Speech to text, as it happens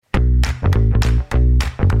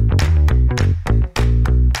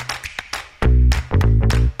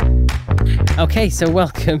Okay, so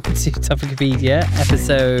welcome to Topicopedia,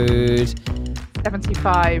 episode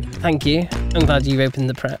 75. Thank you. I'm glad you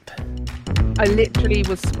opened the prep. I literally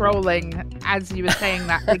was scrolling as you were saying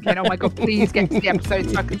that, thinking, oh my God, please get to the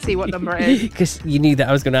episode so I can see what number it is. Because you knew that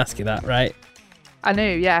I was going to ask you that, right? I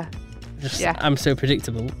knew, yeah. Yeah. I'm so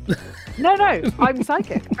predictable. No, I'm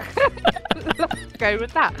psychic. Let's go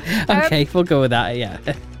with that. Okay, we'll go with that, yeah.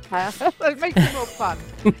 It makes it more fun.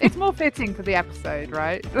 It's more fitting for the episode,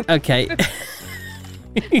 right? Okay.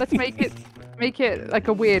 Let's make it like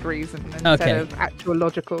a weird reason instead of actual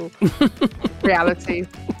logical reality.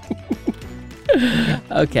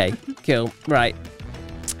 Okay, cool. Right.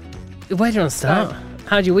 Where do you want to start?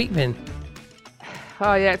 How's your week been?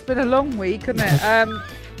 Oh yeah, it's been a long week, hasn't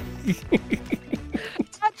it?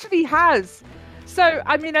 It actually has. So,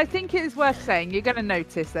 I mean, I think it is worth saying you're going to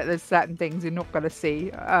notice that there's certain things you're not going to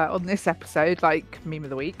see on this episode, like Meme of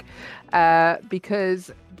the Week,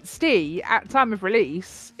 because Steve, at time of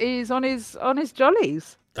release, is on his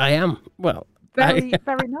jollies. I am. Well, very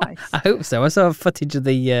nice. I hope so. I saw footage of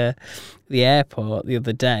the airport the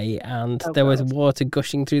other day, and there was water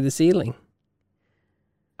gushing through the ceiling.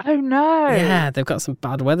 Oh no! Yeah, they've got some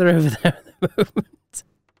bad weather over there at the moment.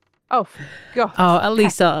 Oh God! Oh, at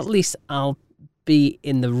least I'll be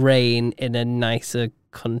in the rain in a nicer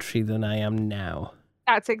country than I am now.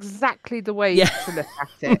 That's exactly the way to look at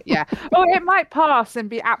it. Yeah. Oh, it might pass and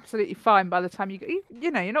be absolutely fine by the time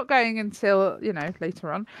you're not going until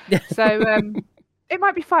later on. So it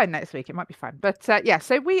might be fine next week. It might be fine. But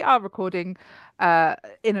so we are recording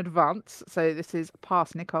in advance. So this is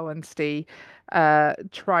past Nicole and Steve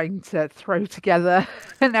trying to throw together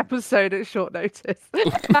an episode at short notice.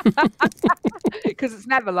 Because it's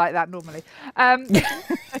never like that normally.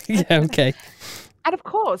 Yeah, okay. And of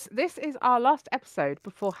course, this is our last episode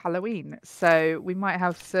before Halloween. So we might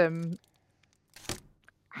have some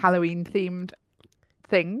Halloween themed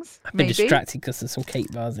things. I've been distracted because there's some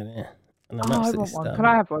cake bars in here. And I'm I want one. Can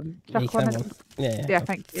I have one? Yeah, you can have one. Yeah,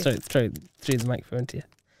 thank you. Throw the microphone to you.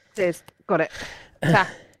 Cheers. Got it.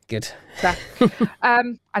 Good. I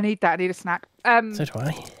need that. I need a snack. So do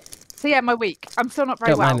I. So yeah, my week. I'm still not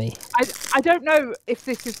very well. Don't mind me. I don't know if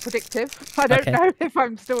this is predictive. I don't know if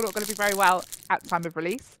I'm still not going to be very well at time of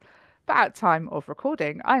release. But at time of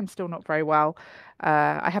recording, I am still not very well.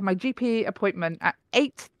 I have my GP appointment at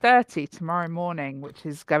 8:30 tomorrow morning, which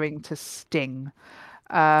is going to sting.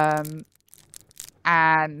 And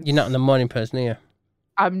you're not a morning person, are you?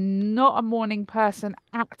 I'm not a morning person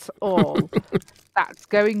at all. That's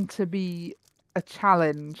going to be a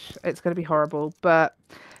challenge. It's going to be horrible. But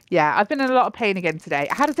yeah, I've been in a lot of pain again today.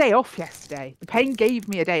 I had a day off yesterday. The pain gave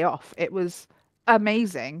me a day off. It was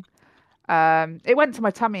amazing. It went to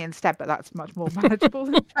my tummy instead, but that's much more manageable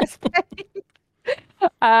than chest pain.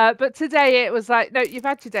 But today it was like, no, you've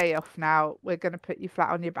had your day off now. We're going to put you flat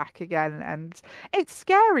on your back again. And it's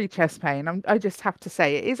scary, chest pain. I just have to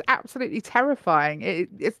say, it is absolutely terrifying.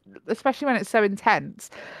 It's especially when it's so intense.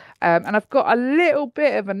 And I've got a little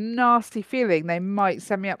bit of a nasty feeling they might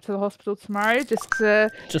send me up to the hospital tomorrow just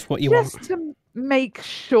to make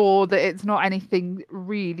sure that it's not anything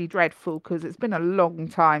really dreadful, because it's been a long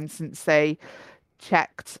time since they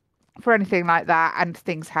checked for anything like that, and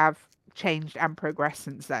things have changed and progressed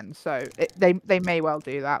since then. So they may well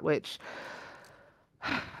do that,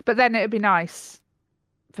 but then it'd be nice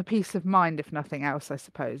for peace of mind, if nothing else, I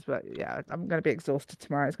suppose. But yeah, I'm going to be exhausted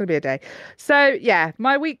tomorrow. It's going to be a day. So yeah,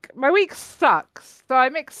 my week sucks. So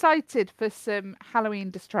I'm excited for some Halloween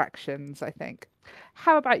distractions, I think.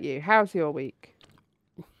 How about you? How's your week?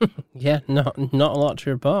 Yeah, not a lot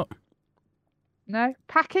to report. No?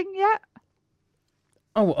 Packing yet?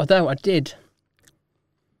 Oh, although I did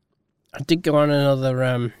go on another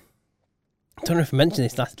I don't know if I mentioned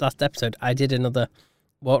this last episode. I did another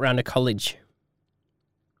walk around a college.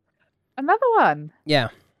 Another one? Yeah.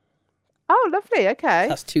 Oh, lovely. Okay.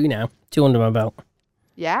 That's 2 now. 2 under my belt.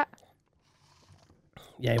 Yeah.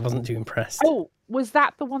 Yeah, he wasn't too impressed. Oh, was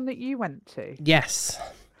that the one that you went to? Yes.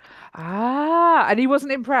 Ah, and he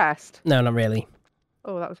wasn't impressed? No, not really.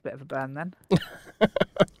 Oh, that was a bit of a burn then.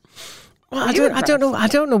 Well, I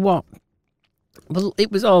don't know what. Well,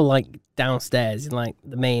 it was all like downstairs in like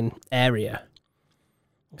the main area,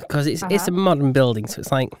 because it's a modern building, so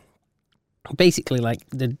it's like basically like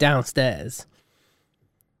the downstairs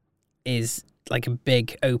is like a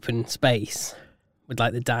big open space with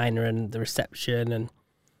like the diner and the reception and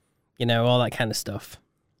all that kind of stuff.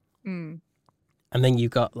 And then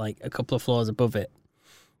you've got like a couple of floors above it,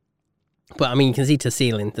 but I mean you can see to the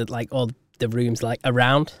ceiling that like all the rooms like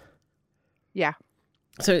around. Yeah.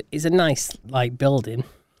 So it's a nice like building,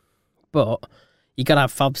 but you got to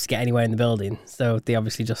have fobs to get anywhere in the building. So they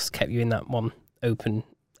obviously just kept you in that one open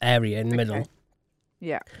area in the middle.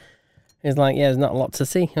 Yeah. It's like, yeah, there's not a lot to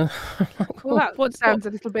see. Well, that sounds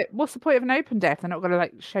a little bit... What's the point of an open day if they're not going to,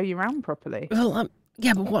 like, show you around properly? Well,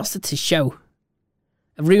 yeah, but what's there to show?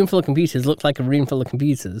 A room full of computers looked like a room full of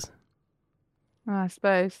computers. I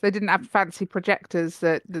suppose. They didn't have fancy projectors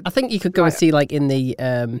that... I think you could go and see, like, in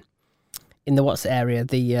the what's area,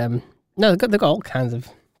 no, they've got all kinds of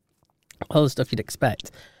other stuff you'd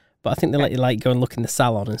expect. But I think they let you, like, go and look in the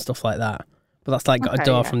salon and stuff like that. But that's, like, got a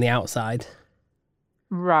door from the outside.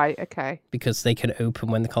 Right, okay. Because they can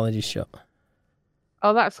open when the college is shut.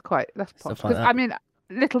 Oh, that's posh. Stuff like that. I mean,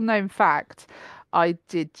 little known fact, I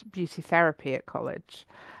did beauty therapy at college.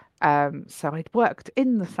 So I'd worked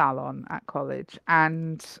in the salon at college,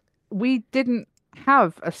 and we didn't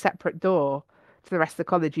have a separate door to the rest of the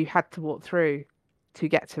college. You had to walk through to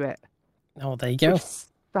get to it. Oh, there you go. Which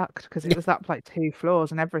sucked because it was up like 2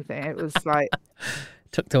 floors and everything. It was like...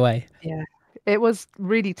 tucked away. Yeah. It was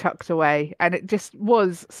really tucked away, and it just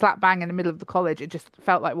was slap bang in the middle of the college. It just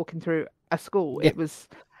felt like walking through a school. Yeah.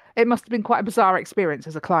 It must have been quite a bizarre experience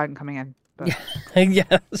as a client coming in. But... Yeah,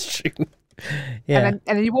 that's true. Yeah. And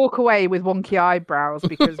then you walk away with wonky eyebrows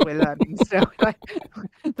because we're learning still. Like,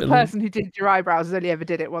 the person who did your eyebrows has only ever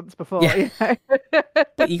did it once before. Yeah. You know?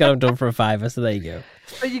 But you got them done for a £5, so there you go.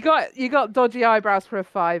 But you got dodgy eyebrows for a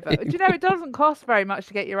 £5. Do you know it doesn't cost very much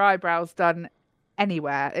to get your eyebrows done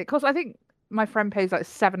anywhere? It costs, I think, my friend pays like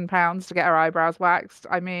 £7 to get her eyebrows waxed.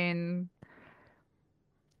 I mean,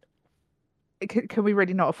 can we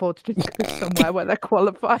really not afford to just go somewhere where they're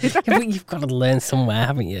qualified? Yeah, but you've got to learn somewhere,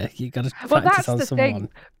 haven't you? You've got to practice on someone. Thing,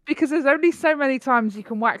 because there's only so many times you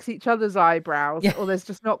can wax each other's eyebrows, or there's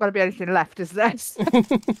just not going to be anything left, is there?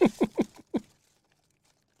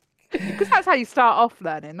 Because that's how you start off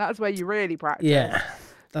learning. That's where you really practice. Yeah,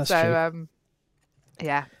 that's true.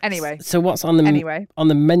 Yeah. Anyway. So what's on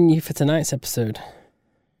the menu for tonight's episode?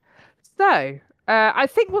 So I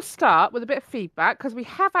think we'll start with a bit of feedback because we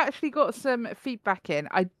have actually got some feedback in.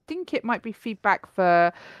 I think it might be feedback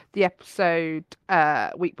for the episode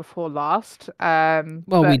week before last.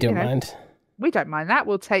 We don't mind. We don't mind that.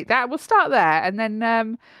 We'll take that. We'll start there, and then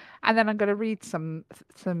I'm going to read some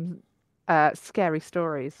scary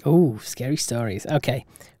stories. Oh, scary stories. Okay.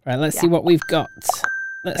 Right. Let's see what we've got.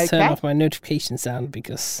 Let's turn off my notification sound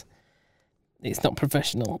because it's not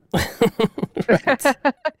professional. Right.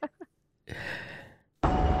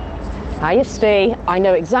 Hiya, Steve. I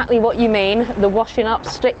know exactly what you mean. The washing up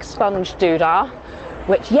stick sponge doodah,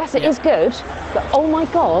 which, yes, it is good, but oh my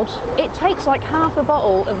God, it takes like half a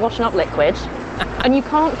bottle of washing up liquid and you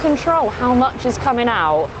can't control how much is coming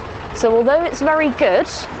out. So although it's very good,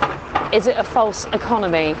 is it a false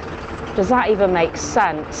economy? Does that even make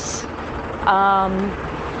sense?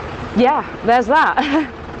 Yeah, there's that.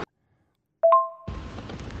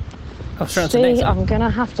 See, I'm going to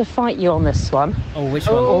have to fight you on this one. Oh, which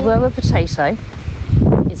one? Although a potato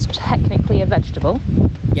is technically a vegetable,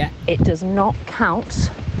 it does not count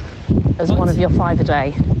as one of your 5 a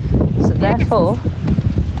day. So therefore,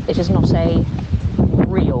 it is not a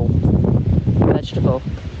real vegetable.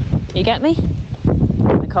 You get me?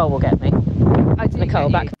 Nicole will get me. I do. Nicole,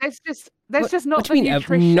 back. There's just not the nutrition. What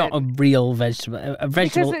do you mean, not a real vegetable? A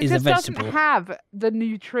vegetable is a vegetable. It doesn't have the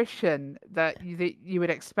nutrition that you would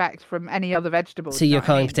expect from any other vegetable. So you're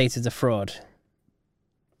calling potatoes a fraud?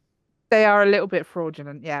 They are a little bit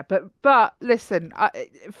fraudulent, yeah. But listen,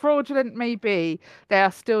 fraudulent may be, they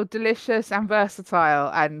are still delicious and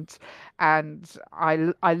versatile, and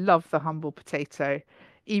I love the humble potato,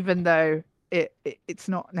 even though it's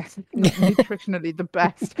not necessarily nutritionally the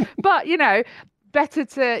best. But you know, better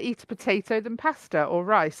to eat a potato than pasta or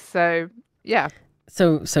rice. So yeah.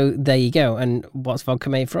 So there you go. And what's vodka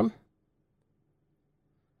made from?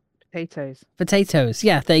 Potatoes.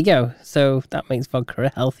 Yeah, there you go. So that makes vodka a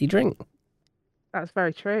healthy drink. That's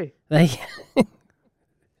very true. There you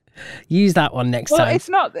use that one next time. It's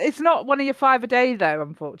not one of your 5 a day though,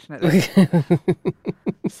 unfortunately.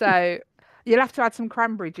 So you'll have to add some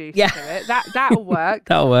cranberry juice to it. That'll work.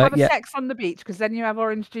 That'll work. Have a sex on the beach, because then you have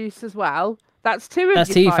orange juice as well. That's 2 of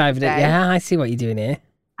That's your 5 a day. Yeah, I see what you're doing here.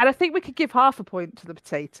 And I think we could give half a point to the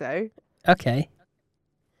potato. Okay.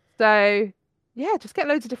 So yeah, just get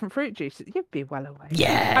loads of different fruit juices. You'd be well away.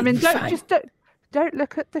 Yeah. I mean, don't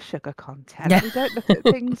look at the sugar content. Yeah. We don't look at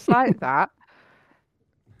things like that.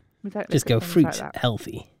 We don't just go fruit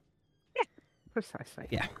healthy. Yeah, precisely.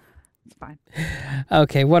 Yeah. It's fine.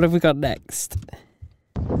 Okay, what have we got next?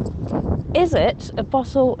 Is it a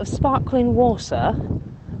bottle of sparkling water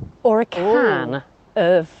or a can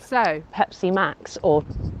of Pepsi Max or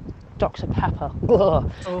Dr. Pepper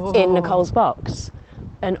in Nicole's box?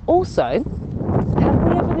 And also, have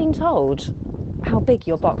we ever been told how big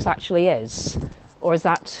your box actually is? Or is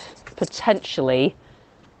that potentially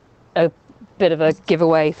a bit of a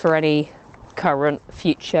giveaway for any current,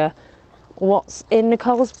 future what's in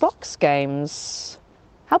Nicole's box games?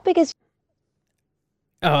 How big is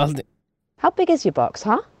your box,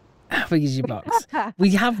 huh? How big is your box? We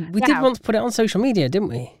did once put it on social media, didn't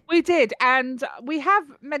we? We did, and we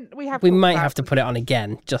might have to put it on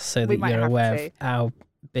again just so that you're aware of how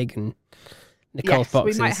big and Nicole's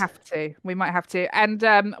box is. We might have to, and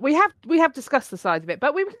we have discussed the size of it,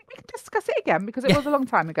 but we can discuss it again because it was a long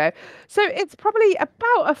time ago. So it's probably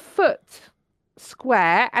about a foot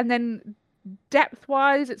square, and then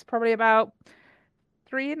depth-wise, it's probably about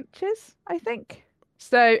 3 inches, I think.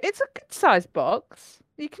 So it's a good sized box.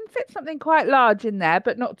 You can fit something quite large in there,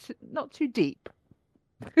 but not too deep.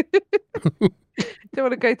 Don't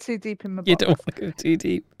want to go too deep in my box. You don't want to go too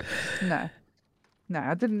deep. No,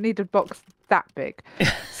 I didn't need a box that big.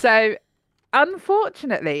 So,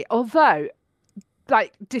 unfortunately, although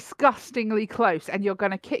like disgustingly close, and you're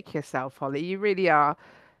going to kick yourself, Holly. You really are.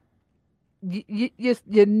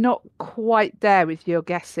 You're not quite there with your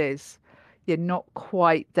guesses. You're not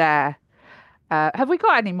quite there. Have we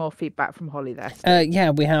got any more feedback from Holly there, Steve?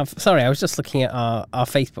 Yeah, we have. Sorry, I was just looking at our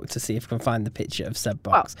Facebook to see if we can find the picture of said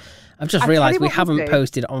box. I've just realised we haven't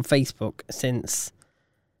posted on Facebook since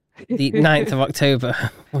the 9th of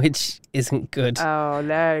October, which isn't good. Oh,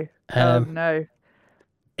 no. No.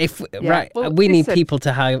 We need people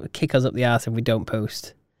to kick us up the arse if we don't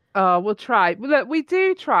post. Oh, we'll try. Look, we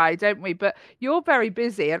do try, don't we? But you're very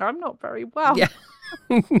busy and I'm not very well. Yeah.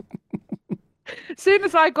 As soon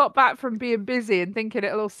as I got back from being busy and thinking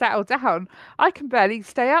it'll all settle down, I can barely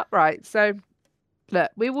stay upright. So, look,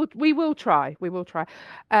 we will try. We will try.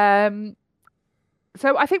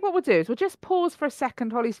 So I think what we'll do is we'll just pause for a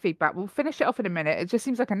second, Holly's feedback. We'll finish it off in a minute. It just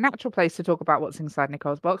seems like a natural place to talk about what's inside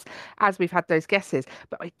Nicole's box, as we've had those guesses.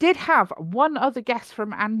 But I did have one other guess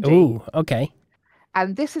from Andy. Oh, okay.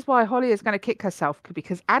 And this is why Holly is going to kick herself,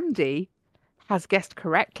 because Andy has guessed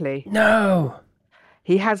correctly. No.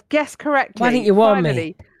 He has guessed correctly. Why didn't you warn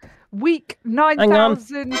me? Week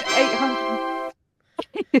 9,800.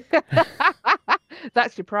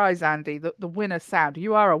 That's your prize, Andy. The winner sound.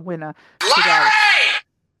 You are a winner today.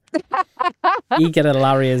 You get a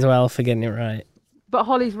Larry as well for getting it right. But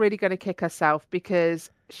Holly's really going to kick herself because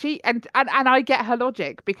she and I get her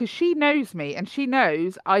logic, because she knows me and she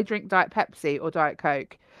knows I drink Diet Pepsi or Diet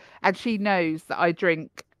Coke, and she knows that I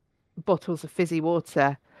drink bottles of fizzy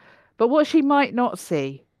water. But what she might not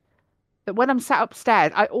see, that when I'm sat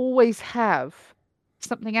upstairs, I always have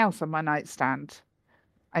something else on my nightstand.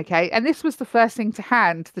 Okay, and this was the first thing to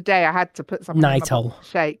hand the day I had to put something in my bottle to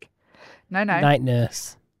shake. No. Night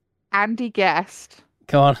nurse. Andy guessed.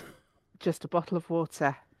 Go on. Just a bottle of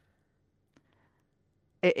water.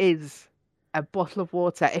 It is a bottle of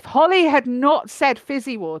water. If Holly had not said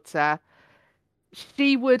fizzy water,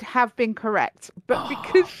 she would have been correct. But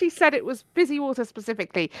because she said it was fizzy water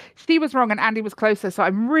specifically, she was wrong and Andy was closer. So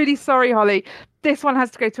I'm really sorry, Holly. This one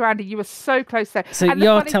has to go to Andy. You were so close there. So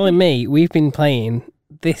you're telling me we've been playing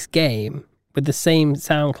this game with the same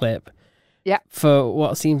sound clip for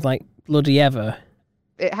what seems like bloody ever?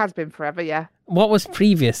 It has been forever, yeah. What was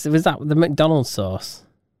previous? Was that the McDonald's sauce?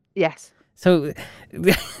 Yes. So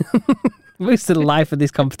most of the life of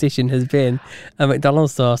this competition has been a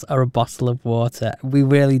McDonald's sauce or a bottle of water. We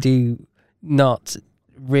really do not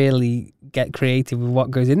really get creative with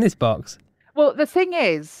what goes in this box. Well, the thing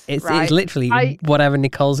is, it's literally whatever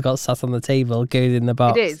Nicole's got sat on the table goes in the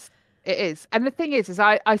box. It is. And the thing is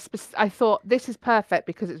I thought this is perfect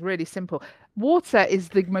because it's really simple. Water is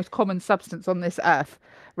the most common substance on this earth,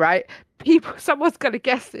 right? Someone's going to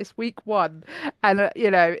guess this week 1, and I'm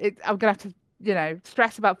going to have to,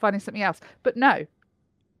 stress about finding something else. But no,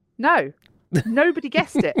 nobody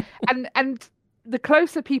guessed it. And the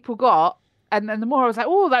closer people got, and the more I was like,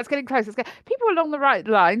 oh, that's getting close. People along the right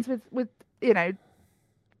lines with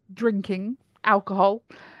drinking alcohol.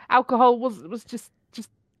 Alcohol was just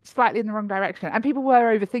slightly in the wrong direction, and people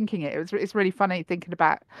were overthinking it. It's really funny thinking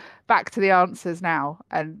back to the answers now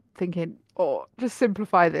and thinking, just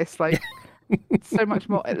simplify this, like so much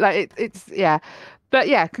more. Like it's but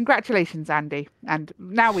yeah, congratulations, Andy, and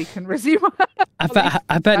now we can resume.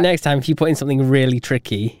 I bet next time if you put in something really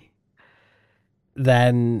tricky,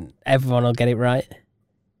 then everyone will get it right.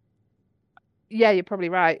 Yeah, you're probably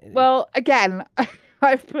right. Well, again,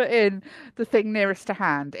 I've put in the thing nearest to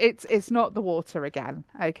hand. It's not the water again,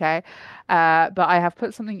 okay? But I have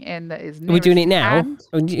put something in that is nearest. Are we doing it now? Hand.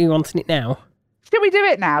 Are you wanting it now? Should we do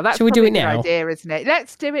it now? That's Should we do probably it a good now? idea, isn't it?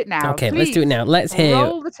 Let's do it now. Okay, Please, let's do it now. Let's hear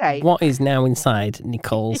roll the tape. what is now inside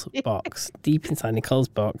Nicole's box. Deep inside Nicole's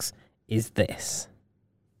box is this.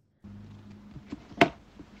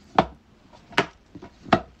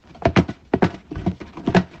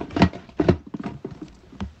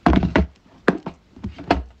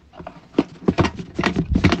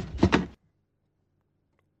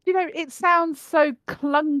 You know, it sounds so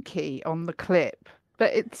clunky on the clip,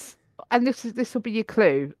 but and this will be your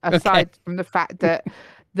clue, aside from the fact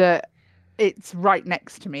that it's right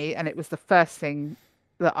next to me and it was the first thing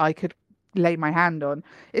that I could lay my hand on.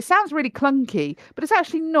 It sounds really clunky, but it's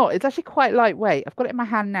actually not. It's actually quite lightweight. I've got it in my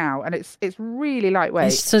hand now, and it's really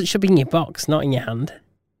lightweight. It should be in your box, not in your hand.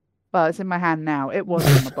 Well, it's in my hand now. It was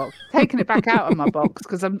in my box. Taking it back out of my box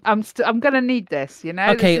because I'm going to need this. You know.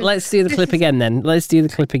 Okay, let's do the clip again then. Let's do the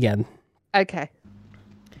clip again. Okay.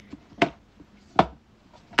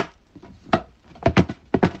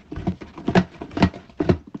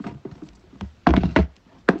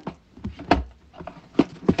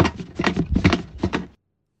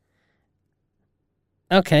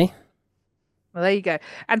 Okay. Well, there you go.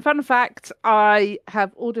 And fun fact, I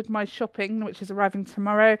have ordered my shopping, which is arriving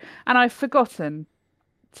tomorrow, and I've forgotten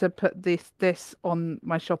to put this on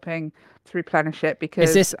my shopping to replenish it because...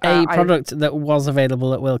 Is this a product that was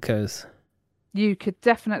available at Wilko's? You could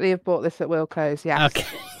definitely have bought this at Wilko's, yes.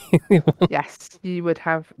 Okay. Yes, you would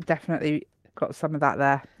have definitely got some of that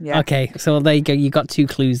there. Yeah. Okay, so there you go. You got 2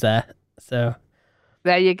 clues there. So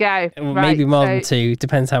there you go. well, right, maybe more than 2.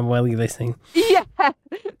 Depends how well you're listening. Yeah.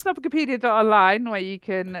 Topicopedia.online where you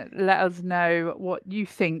can let us know what you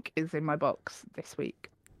think is in my box this week.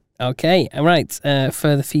 Okay, all right.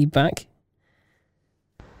 Further feedback.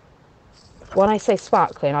 When I say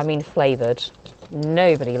sparkling, I mean flavoured.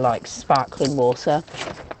 Nobody likes sparkling water.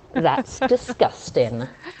 That's disgusting.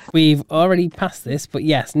 We've already passed this, but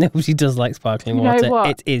yes, nobody does like sparkling water. What?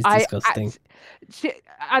 It is disgusting.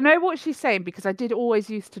 I know what she's saying because I did always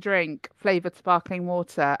used to drink flavoured sparkling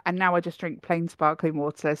water and now I just drink plain sparkling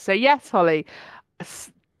water. So yes, Holly,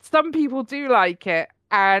 some people do like it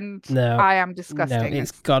and No, I am disgusting. No,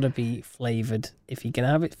 it's got to be flavoured. If you can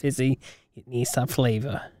have it fizzy, it needs to have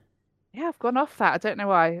flavour. Yeah, I've gone off that. I don't know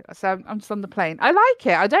why. So I'm just on the plane. I like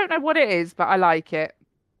it. I don't know what it is, but I like it.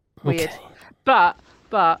 Weird. Okay. But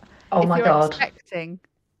Oh my God.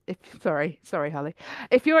 Sorry, Holly.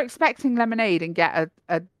 If you're expecting lemonade and get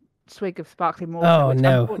a swig of sparkling water, Oh, which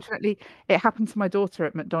no. unfortunately it happened to my daughter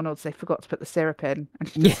at McDonald's, they forgot to put the syrup in and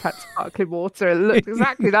she just had sparkling water. It looked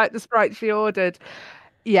exactly like the Sprite she ordered.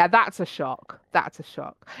 Yeah, that's a shock. That's a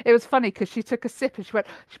shock. It was funny because she took a sip and she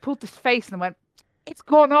pulled this face and went, "It's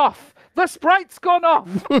gone off. The Sprite's gone off."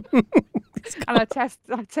 And I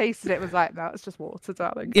tasted it. Was like, no, it's just water,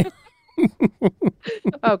 darling. Yeah.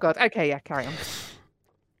 Oh God. Okay, yeah, carry on.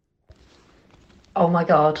 Oh my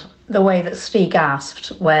God, the way that Steve gasped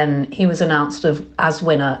when he was announced as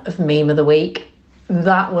winner of Meme of the Week,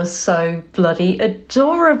 that was so bloody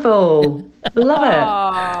adorable. Love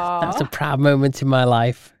it. That's a proud moment in my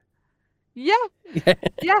life. Yeah. Yeah.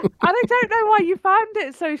 And I don't know why you found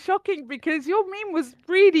it so shocking because your meme was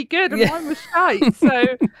really good and mine was shite.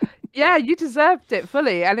 So yeah, you deserved it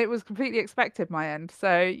fully and it was completely expected my end.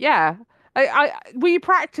 So yeah. I were you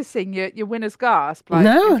practicing your winner's gasp? Like,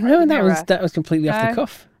 No, that was completely off the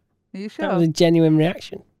cuff. Are you sure? That was a genuine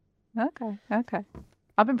reaction. Okay.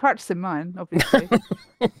 I've been practicing mine, obviously.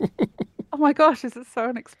 Oh my gosh, this is so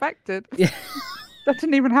unexpected. Yeah. I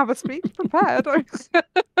didn't even have a speech prepared.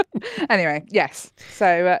 Anyway, yes.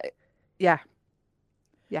 So, yeah.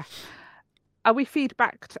 Are we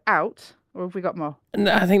feedbacked out, or have we got more?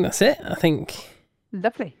 No, I think that's it. I think.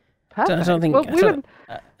 Lovely. Perfect. I don't think. Well,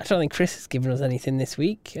 I don't think Chris has given us anything this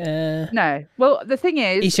week. No. Well, the thing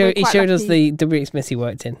is, he showed us the WX miss he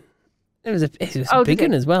worked in. It was a big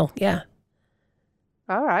one as well. Yeah.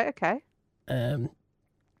 All right. Okay.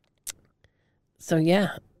 So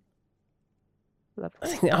yeah.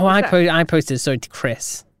 Lovely. I posted a story to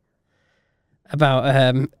Chris about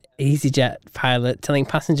EasyJet pilot telling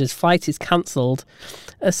passengers flight is cancelled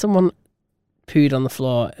as someone pooed on the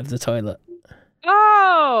floor of the toilet.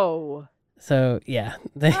 Oh. So yeah.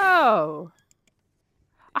 Oh.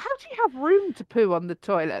 How do you have room to poo on the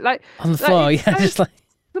toilet? Like on the floor, yeah, just like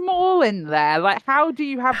them all in there. Like, how do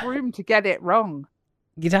you have room to get it wrong?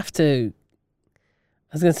 You'd have to.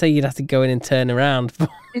 I was going to say you'd have to go in and turn around.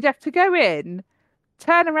 You'd have to go in,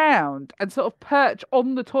 turn around, and sort of perch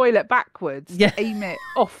on the toilet backwards. Yeah. Aim it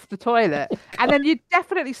off the toilet, and then you'd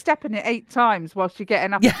definitely step in it 8 times whilst you're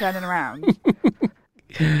getting up and turning around.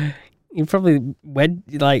 You probably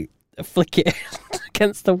flick it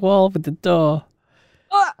against the wall with the door.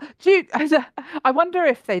 Dude, I wonder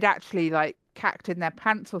if they'd actually like cacked in their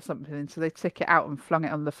pants or something, and so they took it out and flung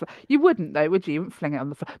it on the floor. You wouldn't though, would you? You wouldn't fling it on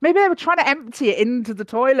the floor. Maybe they were trying to empty it into the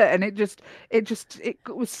toilet, and it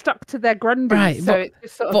was stuck to their grundy. Right, so it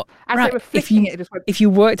just sort of as they were flicking it just went. If you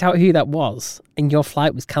worked out who that was and your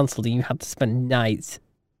flight was cancelled and you had to spend nights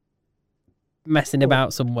messing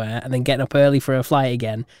about somewhere and then getting up early for a flight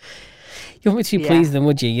again, you wouldn't be too pleased then,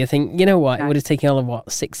 would you? You think, you know what, it would have taken all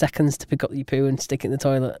of 6 seconds to pick up your poo and stick it in the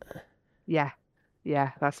toilet. Yeah,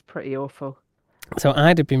 that's pretty awful. So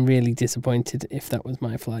I'd have been really disappointed if that was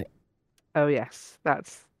my flight. Oh yes,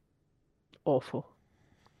 that's awful.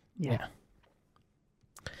 Yeah.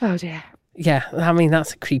 Oh dear. Yeah, I mean,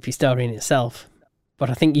 that's a creepy story in itself. But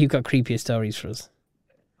I think you've got creepier stories for us.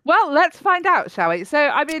 Well, let's find out, shall we? So,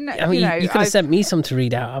 I mean, you could have sent me some to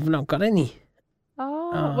read out. I've not got any.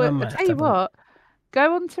 Well, I'll tell you what.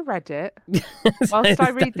 Go on to Reddit whilst I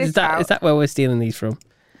read this out. Is that where we're stealing these from?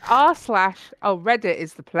 Reddit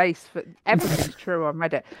is the place for everything's true on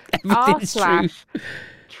Reddit.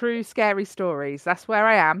 True scary stories. That's where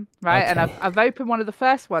I am, right? Okay. And I've opened one of the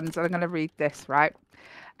first ones, and I'm going to read this, right?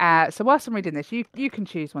 So whilst I'm reading this, you can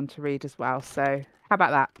choose one to read as well. So how about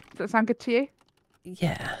that? Does that sound good to you?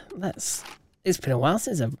 Yeah, it's been a while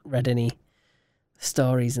since I've read any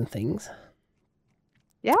stories and things.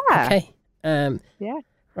 Yeah. Okay. Yeah.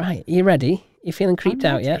 Right, you ready? You feeling creeped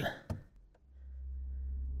out yet?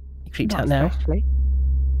 You creeped Not out now? especially.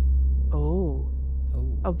 Oh,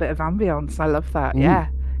 a bit of ambience. I love that. Ooh. Yeah.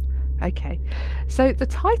 Okay. So the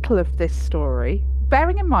title of this story,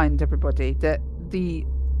 bearing in mind, everybody, that it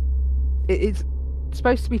is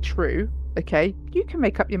supposed to be true. Okay, you can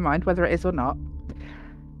make up your mind whether it is or not.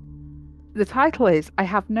 The title is, I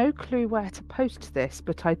have no clue where to post this,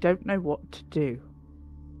 but I don't know what to do.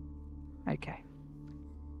 Okay.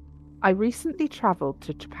 I recently travelled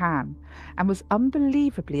to Japan and was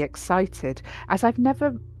unbelievably excited as I've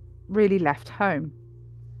never really left home.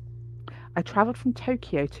 I travelled from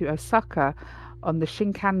Tokyo to Osaka on the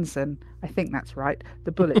Shinkansen, I think that's right,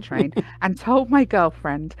 the bullet train, and told my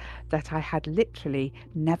girlfriend that I had literally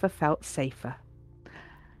never felt safer.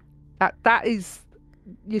 That is,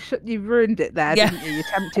 you ruined it there, didn't you? You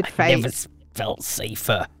tempted fate. Never felt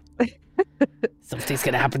safer. Something's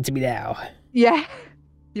going to happen to me now. Yeah,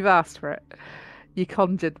 you've asked for it. You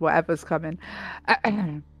conjured whatever's coming.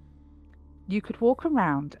 You could walk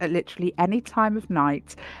around at literally any time of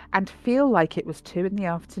night and feel like it was 2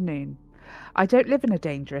 p.m. I don't live in a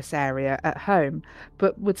dangerous area at home,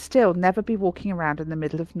 but would still never be walking around in the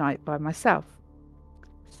middle of night by myself.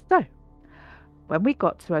 So, when we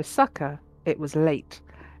got to Osaka, it was late,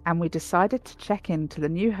 and we decided to check into the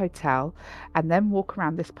new hotel and then walk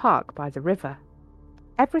around this park by the river.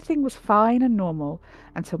 Everything was fine and normal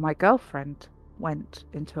until my girlfriend went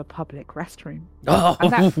into a public restroom. Oh,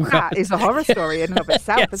 and that is a horror story in and of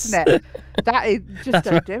itself, yes. isn't it? That is just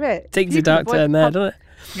don't do it. Takes a dark turn there, doesn't it?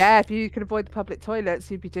 Yeah, if you could avoid the public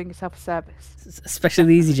toilets, you'd be doing yourself a service. Especially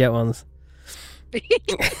the EasyJet ones.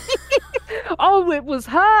 Oh, it was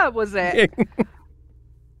her, was it?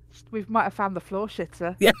 We might have found the floor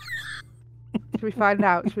shitter. Yeah. Should we find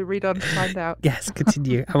out? Should we read on to find out? Yes,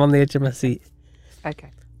 continue. I'm on the edge of my seat.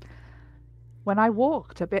 Okay. When I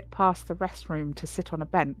walked a bit past the restroom to sit on a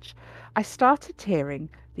bench, I started hearing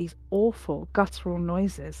these awful guttural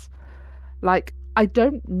noises. Like, I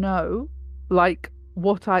don't know, like,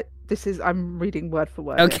 I'm reading word for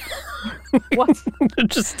word. Okay. What?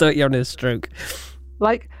 Just thought you're on a stroke.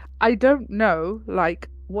 Like, I don't know, like,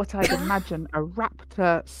 what I'd imagine a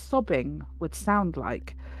raptor sobbing would sound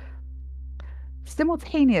like.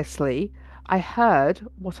 Simultaneously, I heard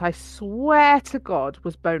what I swear to God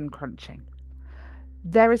was bone crunching.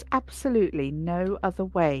 There is absolutely no other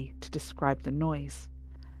way to describe the noise.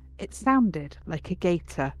 It sounded like a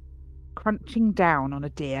gator crunching down on a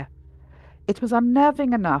deer. It was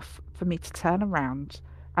unnerving enough for me to turn around,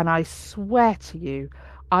 and I swear to you,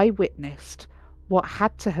 I witnessed what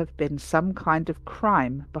had to have been some kind of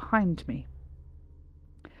crime behind me.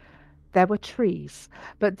 There were trees,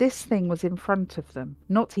 but this thing was in front of them,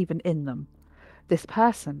 not even in them. This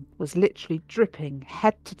person was literally dripping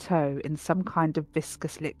head to toe in some kind of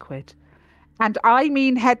viscous liquid. And I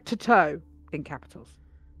mean head to toe, in capitals.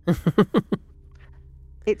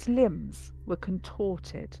 Its limbs were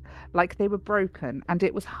contorted, like they were broken, and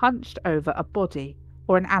it was hunched over a body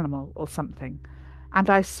or an animal or something. And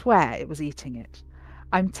I swear it was eating it.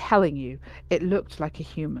 I'm telling you, it looked like a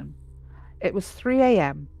human. It was 3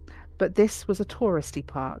 a.m., but this was a touristy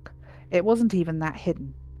park. It wasn't even that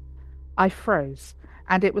hidden. I froze,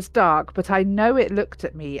 and it was dark, but I know it looked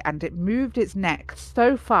at me, and it moved its neck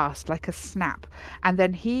so fast like a snap, and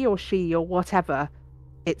then he or she or whatever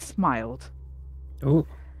It smiled. Oh.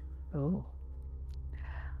 Oh.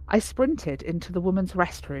 I sprinted into the woman's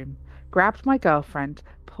restroom, grabbed my girlfriend,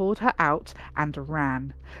 pulled her out, and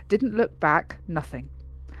ran. Didn't look back, nothing.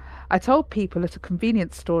 I told people at a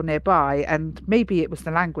convenience store nearby, and maybe it was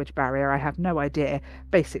the language barrier, I have no idea,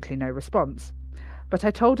 basically no response. But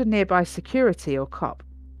I told a nearby security or cop.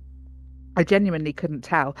 I genuinely couldn't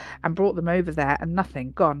tell, and brought them over there, and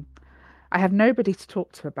nothing, gone. I have nobody to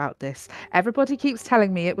talk to about this. Everybody keeps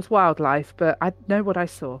telling me it was wildlife, but I know what I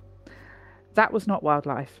saw. That was not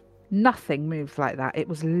wildlife. Nothing moved like that. It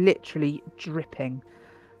was literally dripping.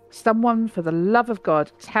 Someone, for the love of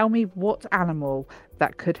God, tell me what animal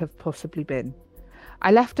that could have possibly been.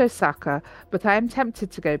 I left Osaka, but I am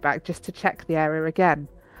tempted to go back just to check the area again.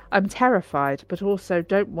 I'm terrified, but also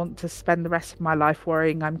don't want to spend the rest of my life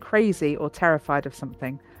worrying I'm crazy or terrified of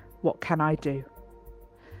something. What can I do?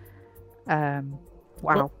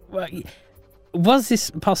 Wow. Well, was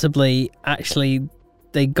this possibly actually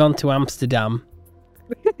they'd gone to Amsterdam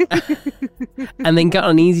and then got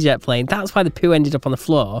on an EasyJet plane? That's why the poo ended up on the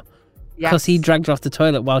floor. Because he dragged her off the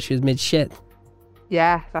toilet while she was mid-shit.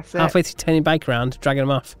 Yeah, that's it. Halfway through turning bike around, dragging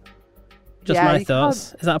him off. Just my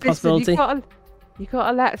thoughts. Is that a possibility? You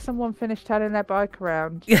gotta let someone finish turning their bike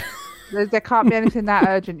around. There can't be anything that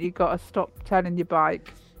urgent. You gotta stop turning your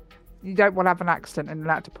bike. You don't want to have an accident in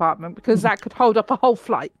that department because that could hold up a whole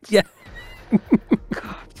flight. Yeah.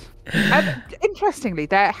 God. Interestingly,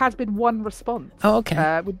 there has been one response. Oh,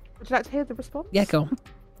 okay. Would you like to hear the response? Yeah, go on.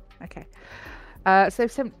 Okay. So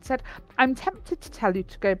said, I'm tempted to tell you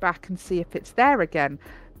to go back and see if it's there again,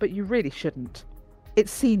 but you really shouldn't.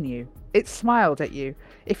 It's seen you. It smiled at you.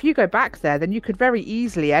 If you go back there, then you could very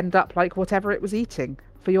easily end up like whatever it was eating.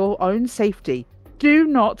 For your own safety, do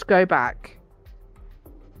not go back.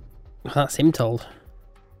 Well, that's him told.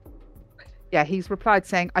 Yeah, he's replied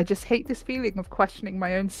saying, I just hate this feeling of questioning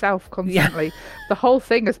my own self constantly. Yeah. The whole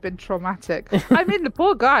thing has been traumatic. I mean, the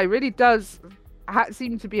poor guy really does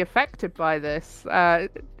seem to be affected by this. I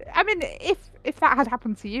mean, if that had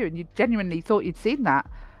happened to you and you genuinely thought you'd seen that,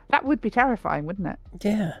 that would be terrifying, wouldn't it?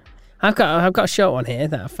 Yeah. I've got a short one here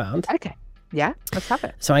that I found. Okay. Yeah, let's have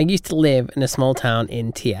it. So I used to live in a small town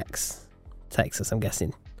in TX, Texas, I'm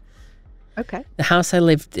guessing. Okay. The house I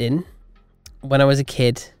lived in when I was a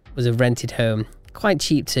kid was a rented home. Quite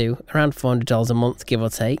cheap too, around $400 a month, give or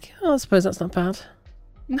take. Oh, I suppose that's not bad.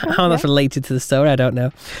 Okay, how that's related to the story, I don't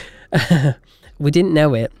know. We didn't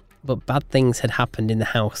know it, but bad things had happened in the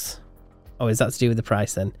house. Oh, is that to do with the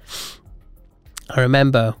price then? I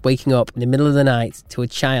remember waking up in the middle of the night to a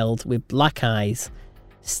child with black eyes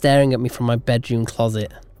staring at me from my bedroom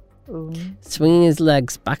closet. Ooh. Swinging his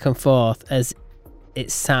legs back and forth as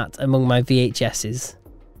it sat among my VHSs.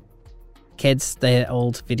 Kids, they're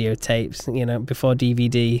old videotapes, you know, before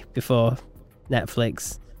DVD, before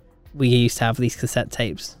Netflix. We used to have these cassette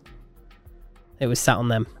tapes. It was sat on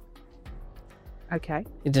them. Okay.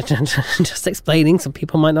 Just explaining, some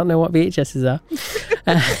people might not know what VHSs are.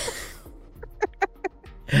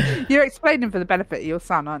 You're explaining for the benefit of your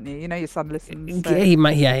son, aren't you? You know your son listens. So. He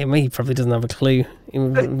probably doesn't have a clue.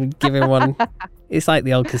 Give him one. It's like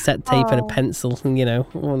the old cassette tape and a pencil, you know.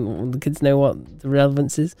 The kids know what the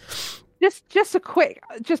relevance is. Just a quick,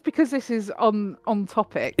 just because this is on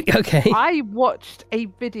topic. Okay. I watched a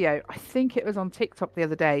video, I think it was on TikTok the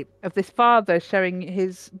other day, of this father showing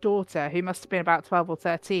his daughter, who must have been about 12 or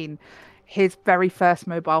 13, his very first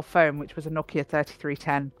mobile phone, which was a Nokia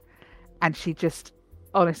 3310. And she just,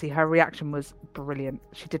 honestly, her reaction was brilliant.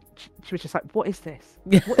 She was just like, what is this?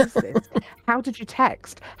 What is this? How did you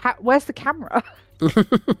text? Where's the camera?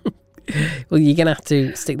 Well, you're going to have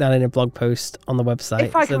to stick that in a blog post on the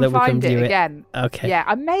website so that we can view it again. Okay. Yeah,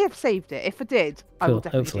 I may have saved it. If I did, I will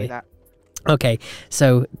definitely do that. Okay,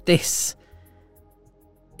 so he's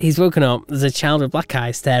woken up. There's a child with black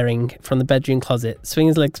eyes staring from the bedroom closet, swinging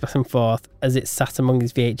his legs back and forth as it sat among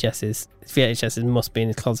his VHSs. His VHSs must be in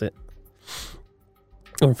his closet.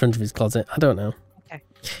 Or in front of his closet. I don't know. Okay.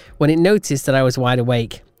 When it noticed that I was wide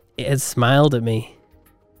awake, it had smiled at me.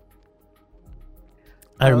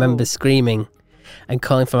 I remember screaming and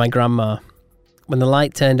calling for my grandma. When the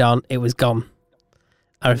light turned on, it was gone.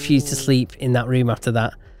 I refused to sleep in that room after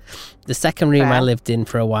that. The second room I lived in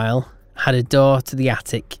for a while had a door to the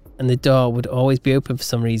attic, and the door would always be open for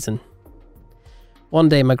some reason. One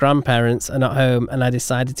day my grandparents are not home and I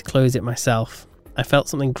decided to close it myself. I felt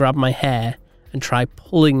something grab my hair and try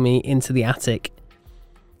pulling me into the attic.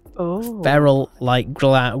 Feral-like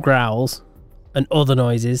growls and other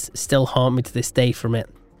noises still haunt me to this day from it.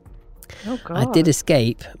 Oh, God. I did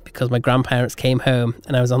escape because my grandparents came home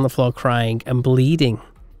and I was on the floor crying and bleeding.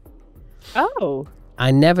 Oh. I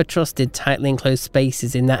never trusted tightly enclosed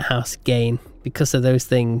spaces in that house again because of those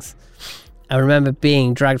things. I remember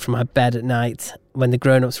being dragged from my bed at night when the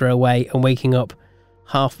grown-ups were away and waking up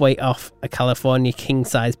halfway off a California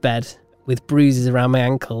king-size bed with bruises around my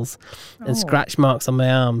ankles and scratch marks on my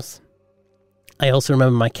arms. I also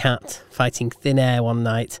remember my cat fighting thin air one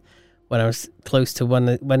night when I was close to one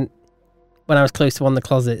of the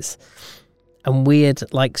closets, and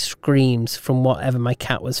weird like screams from whatever my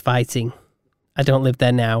cat was fighting. I don't live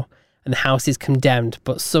there now, and the house is condemned,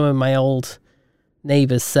 but some of my old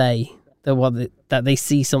neighbours say that they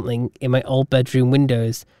see something in my old bedroom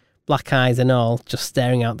windows, black eyes and all, just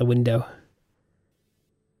staring out the window.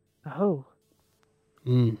 Oh.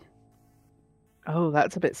 Oh,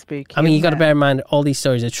 that's a bit spooky. I mean, you got to bear in mind all these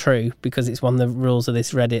stories are true because it's one of the rules of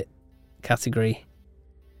this Reddit category.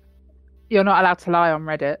 You're not allowed to lie on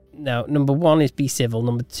Reddit. No, number 1 is be civil.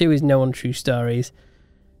 Number 2 is no untrue stories.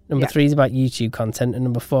 Number 3 is about YouTube content, and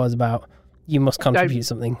number 4 is about you must contribute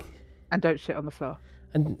something. And don't shit on the floor.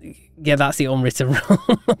 And yeah, that's the unwritten rule.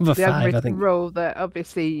 Number 5, I think. Rule that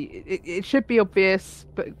obviously it should be obvious,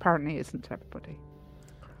 but apparently isn't to everybody.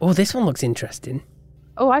 Oh, this one looks interesting.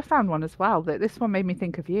 Oh, I found one as well. This one made me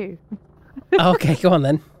think of you. Okay, go on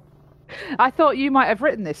then. I thought you might have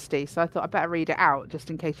written this, Steve, so I thought I'd better read it out just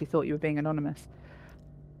in case you thought you were being anonymous.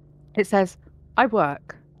 It says, I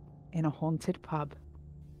work in a haunted pub.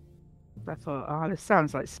 I thought, oh, this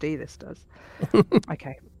sounds like Steve, this does.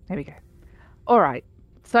 Okay, here we go. All right.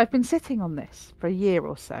 So I've been sitting on this for a year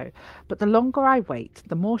or so, but the longer I wait,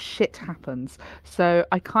 the more shit happens. So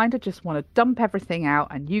I kind of just want to dump everything out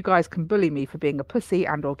and you guys can bully me for being a pussy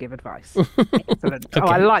and or give advice. Excellent. Okay. Oh,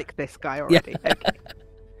 I like this guy already. Yeah.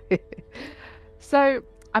 Okay. So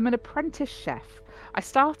I'm an apprentice chef. I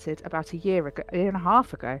started about a year and a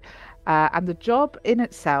half ago, and the job in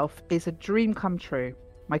itself is a dream come true.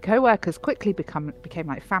 My co-workers quickly became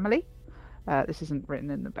like family. This isn't written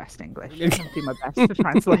in the best English. I'll do my best to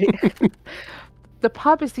translate. The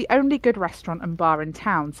pub is the only good restaurant and bar in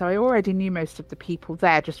town, so I already knew most of the people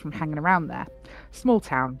there just from hanging around there. Small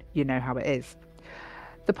town, you know how it is.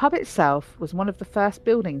 The pub itself was one of the first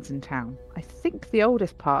buildings in town. I think the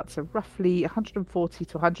oldest parts are roughly 140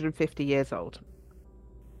 to 150 years old.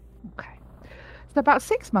 Okay. So about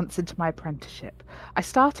 6 months into my apprenticeship, I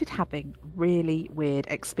started having really weird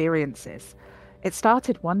experiences. It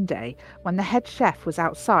started one day when the head chef was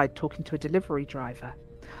outside talking to a delivery driver.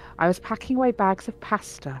 I was packing away bags of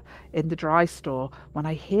pasta in the dry store when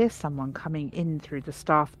I hear someone coming in through the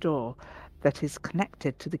staff door that is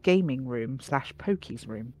connected to the gaming room / pokies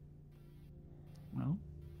room. Well,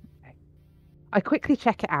 okay. I quickly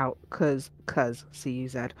check it out because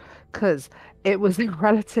it was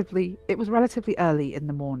relatively early in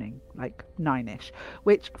the morning, like 9ish,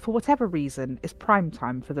 which for whatever reason is prime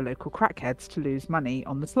time for the local crackheads to lose money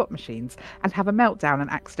on the slot machines and have a meltdown and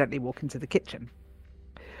accidentally walk into the kitchen.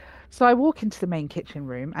 So I walk into the main kitchen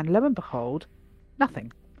room and lo and behold,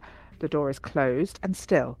 nothing. The door is closed and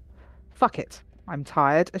still. Fuck it. I'm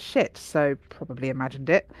tired as shit, so probably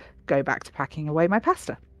imagined it. Go back to packing away my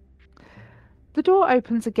pasta. The door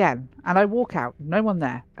opens again and I walk out. No one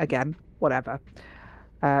there. Again, whatever.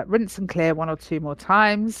 Rinse and clear 1 or 2 more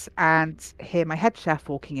times and hear my head chef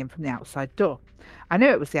walking in from the outside door. I knew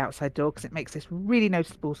it was the outside door because it makes this really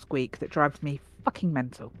noticeable squeak that drives me fucking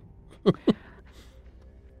mental.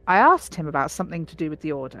 I asked him about something to do with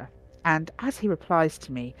the order, and as he replies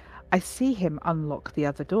to me, I see him unlock the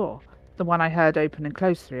other door, the one I heard open and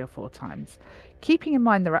close 3 or 4 times. Keeping in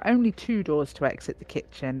mind there are only 2 doors to exit the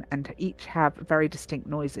kitchen and each have very distinct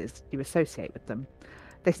noises you associate with them.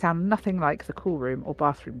 They sound nothing like the cool room or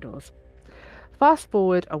bathroom doors. Fast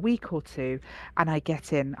forward a week or 2 and I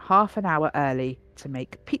get in half an hour early to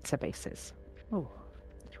make pizza bases. Oh,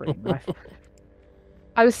 it's really nice.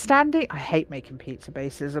 I was standing. I hate making pizza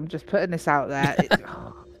bases. I'm just putting this out there.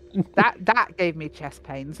 That gave me chest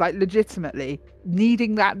pains. Like legitimately,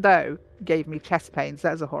 kneading that dough gave me chest pains.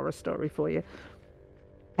 That's a horror story for you.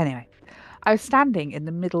 Anyway, I was standing in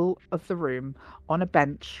the middle of the room on a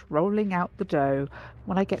bench, rolling out the dough,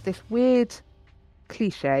 when I get this weird,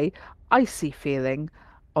 cliche, icy feeling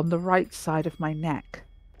on the right side of my neck.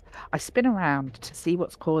 I spin around to see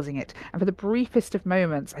what's causing it, and for the briefest of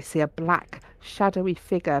moments, I see a black, shadowy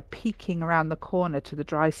figure peeking around the corner to the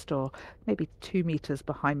dry store, maybe 2 meters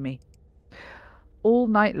behind me. All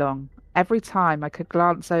night long, every time I could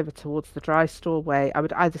glance over towards the dry store way, I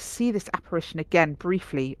would either see this apparition again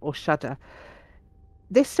briefly or shudder.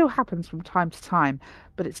 This still happens from time to time,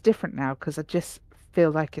 but it's different now because I just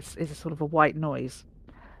feel like it's a sort of a white noise.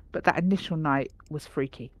 But that initial night was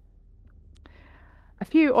freaky. A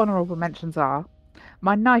few honourable mentions are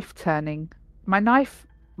my knife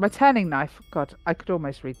my turning knife, God, I could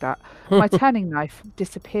almost read that. My turning knife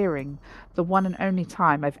disappearing, the one and only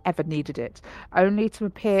time I've ever needed it, only to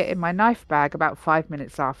appear in my knife bag about 5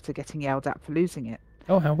 minutes after getting yelled at for losing it.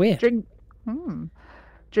 Oh, how weird.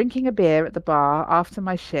 Drinking a beer at the bar after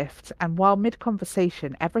my shift, and while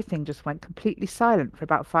mid-conversation, everything just went completely silent for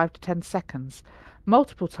about 5 to 10 seconds.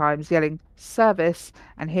 Multiple times yelling, service,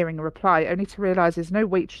 and hearing a reply, only to realise there's no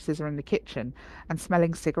waitresses are in the kitchen, and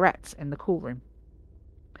smelling cigarettes in the cool room.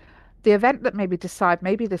 The event that made me decide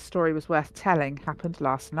maybe this story was worth telling happened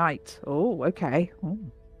last night. Oh, okay.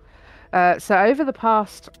 So over the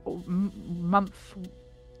past month,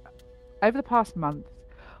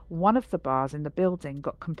 one of the bars in the building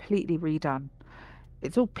got completely redone.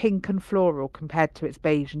 It's all pink and floral compared to its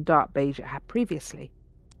beige and dark beige it had previously.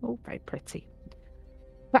 Oh, very pretty.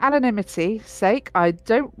 For anonymity's sake, I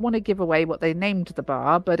don't want to give away what they named the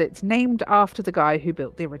bar, but it's named after the guy who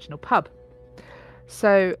built the original pub.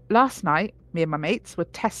 So last night, me and my mates were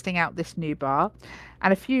testing out this new bar,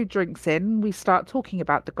 and a few drinks in, we start talking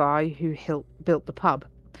about the guy who built the pub.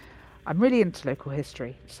 I'm really into local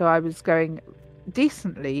history, so I was going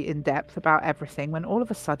decently in depth about everything when all of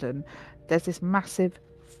a sudden there's this massive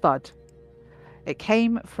thud. It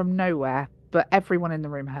came from nowhere, but everyone in the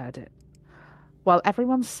room heard it. While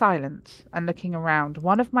everyone's silent and looking around,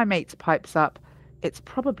 one of my mates pipes up, "It's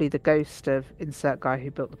probably the ghost of insert guy who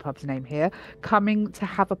built the pub's name here, coming to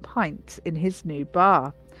have a pint in his new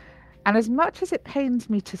bar." And as much as it pains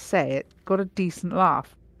me to say it, got a decent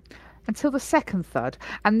laugh. Until the second thud,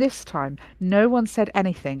 and this time no one said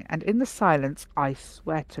anything, and in the silence, I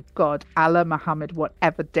swear to God, Allah, Muhammad,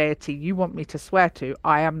 whatever deity you want me to swear to,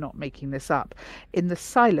 I am not making this up. In the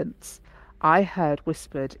silence, I heard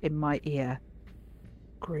whispered in my ear,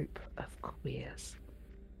 "Group of queers."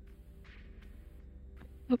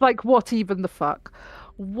 Like, what even the fuck?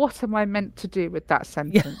 What am I meant to do with that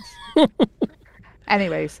sentence?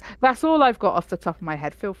 Anyways, that's all I've got off the top of my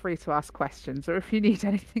head. Feel free to ask questions, or if you need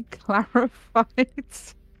anything clarified.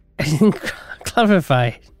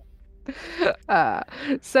 Clarified.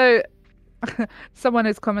 So, someone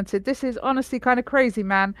has commented, "This is honestly kind of crazy,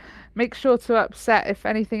 man. Make sure to upset if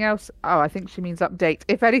anything else." Oh, I think she means update.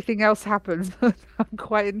 If anything else happens, I'm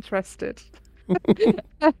quite interested.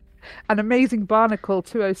 An amazing Barnacle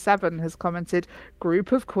 207 has commented,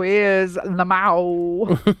 "Group of queers,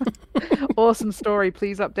 Lamau." Awesome story.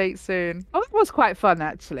 Please update soon. Oh, that was quite fun,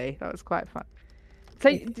 actually. That was quite fun.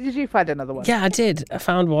 So, did you find another one? Yeah, I did. I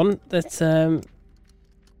found one that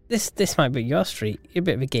this might be your street. You're a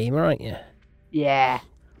bit of a gamer, aren't you? Yeah.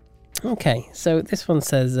 Okay, so this one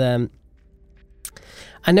says,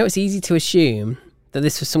 I know it's easy to assume that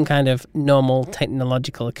this was some kind of normal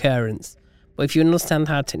technological occurrence, but if you understand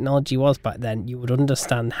how technology was back then, you would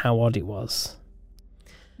understand how odd it was.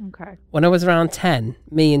 Okay. When I was around 10,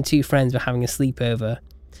 me and two friends were having a sleepover,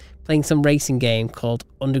 playing some racing game called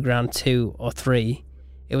Underground 2 or 3.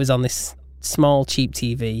 It was on this small, cheap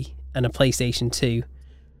TV and a PlayStation 2,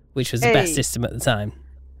 which was the best system at the time.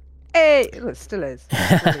 Hey, it still is.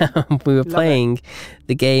 We were playing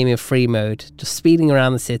the game in free mode, just speeding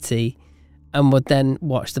around the city, and would then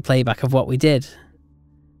watch the playback of what we did.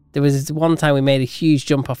 There was one time we made a huge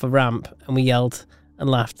jump off a ramp, and we yelled and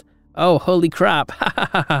laughed, "Oh, holy crap!"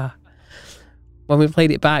 When we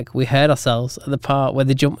played it back, we heard ourselves at the part where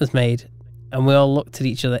the jump was made, and we all looked at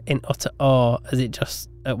each other in utter awe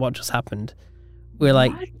at what just happened. We were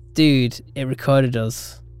like, "Dude, it recorded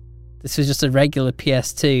us." This was just a regular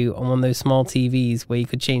PS2 on one of those small TVs where you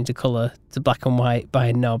could change the colour to black and white by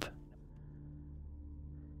a knob.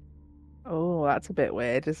 Oh, that's a bit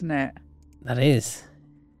weird, isn't it? That is.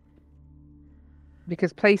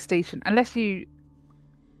 Because PlayStation, unless you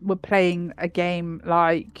were playing a game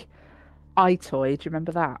like iToy, do you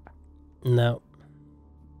remember that? No.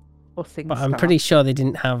 Or SingStar? But I'm pretty sure they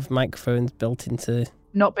didn't have microphones built into...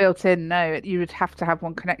 Not built in, no. You would have to have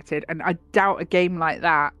one connected. And I doubt a game like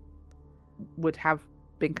that would have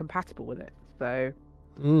been compatible with it. So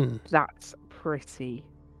that's pretty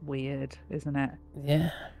weird, isn't it? Yeah.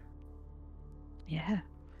 Yeah.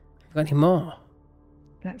 Got any more?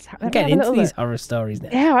 I'm getting into these horror stories now.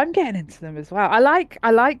 Yeah, I'm getting into them as well. I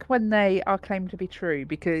like when they are claimed to be true,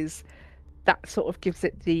 because that sort of gives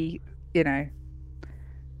it the, the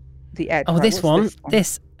edge. Oh, right,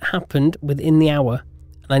 this happened within the hour,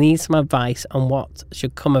 and I need some advice on what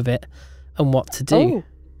should come of it and what to do. Oh,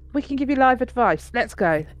 we can give you live advice. Let's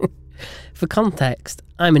go. For context,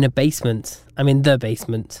 I'm in a basement. I'm in the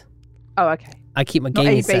basement. Oh, okay. I keep my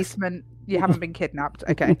gaming set. Basement. You haven't been kidnapped.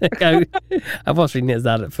 Okay. I was reading it as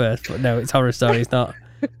that at first, but no, it's horror stories, not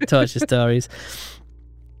torture stories.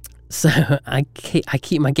 So I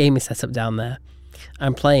keep my gaming setup down there.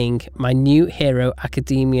 I'm playing my new Hero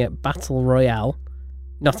Academia Battle Royale.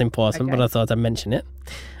 Not important, but I thought I'd mention it.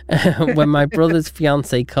 When my brother's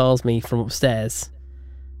fiance calls me from upstairs,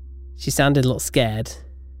 she sounded a little scared,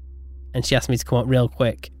 and she asked me to come up real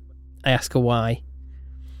quick. I ask her why.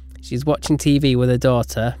 She's watching TV with her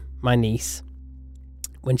daughter, my niece.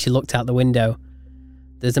 When she looked out the window,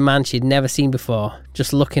 there's a man she'd never seen before,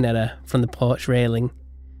 just looking at her from the porch railing.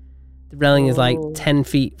 The railing is like 10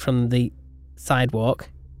 feet from the sidewalk,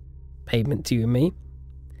 pavement to you and me.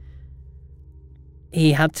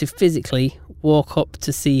 He had to physically walk up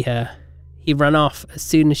to see her. He ran off as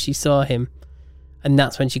soon as she saw him, and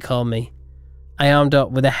that's when she called me. I armed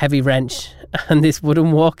up with a heavy wrench and this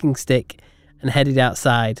wooden walking stick and headed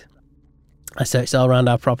outside. I searched all around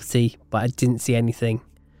our property, but I didn't see anything.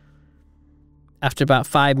 After about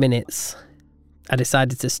 5 minutes, I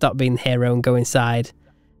decided to stop being the hero and go inside.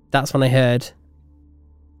 That's when I heard,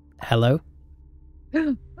 hello?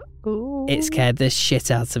 Ooh. It scared the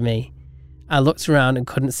shit out of me. I looked around and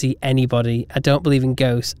couldn't see anybody. I don't believe in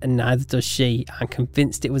ghosts, and neither does she. I'm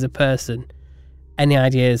convinced it was a person. Any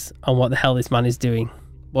ideas on what the hell this man was doing?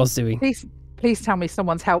 Please tell me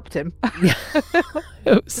someone's helped him. Yeah, I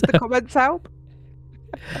hope so. The comments help?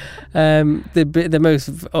 The most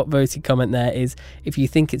upvoted comment there is, if you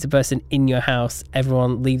think it's a person in your house,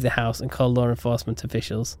 everyone leave the house and call law enforcement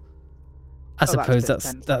officials. I suppose that's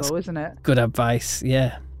sensible, isn't it? Good advice.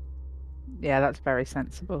 Yeah, that's very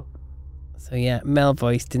sensible. So yeah, male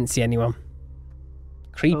voice, didn't see anyone.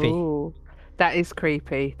 Creepy. Oh, that is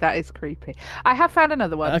creepy. I have found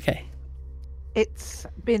another one. Okay. It's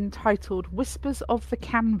been titled Whispers of the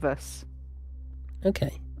Canvas.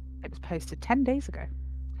 Okay. It was posted 10 days ago.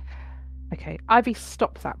 Okay, Ivy,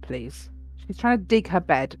 stop that, please. She's trying to dig her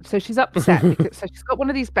bed. So she's upset. So she's got one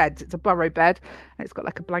of these beds. It's a burrow bed. And it's got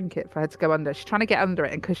like a blanket for her to go under. She's trying to get under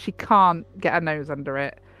it. And because she can't get her nose under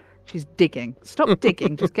it, she's digging. Stop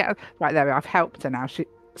digging. Just get her. Right, there we are. I've helped her now.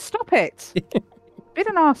 Stop it. Been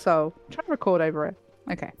an arsehole. I'm trying to record over it.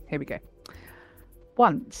 Okay, here we go.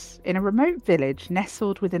 Once, in a remote village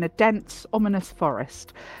nestled within a dense, ominous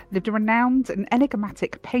forest, lived a renowned and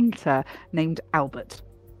enigmatic painter named Albert.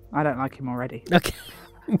 I don't like him already. Okay.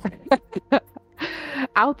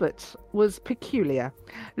 Albert was peculiar,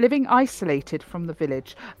 living isolated from the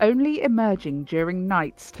village, only emerging during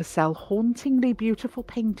nights to sell hauntingly beautiful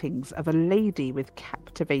paintings of a lady with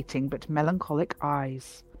captivating but melancholic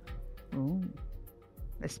eyes. Ooh.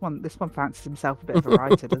 This one fancies himself a bit of a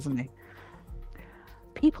writer, doesn't he?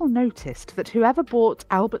 People noticed that whoever bought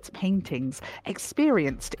Albert's paintings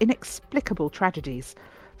experienced inexplicable tragedies.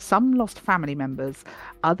 Some lost family members,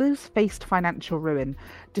 others faced financial ruin.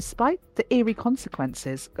 Despite the eerie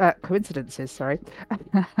coincidences,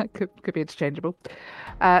 could be interchangeable.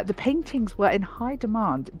 The paintings were in high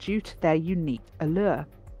demand due to their unique allure.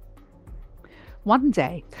 One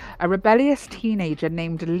day, a rebellious teenager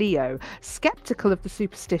named Leo, skeptical of the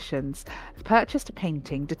superstitions, purchased a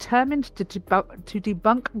painting determined to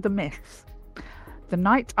debunk the myths. The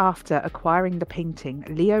night after acquiring the painting,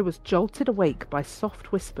 Leo was jolted awake by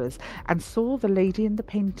soft whispers and saw the lady in the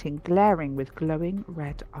painting glaring with glowing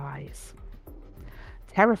red eyes.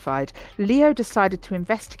 Terrified, Leo decided to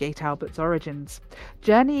investigate Albert's origins.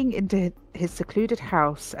 Journeying into his secluded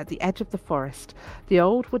house at the edge of the forest, the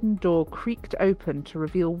old wooden door creaked open to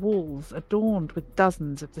reveal walls adorned with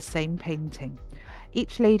dozens of the same painting,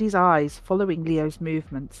 each lady's eyes following Leo's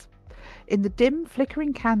movements. In the dim,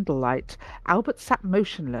 flickering candlelight, Albert sat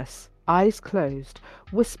motionless, eyes closed,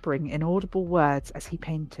 whispering inaudible words as he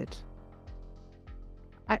painted.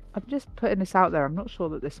 I'm just putting this out there. I'm not sure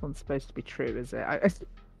that this one's supposed to be true, is it?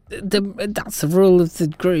 That's the rule of the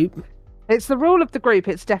group. It's the rule of the group.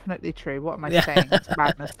 It's definitely true. What am I saying? It's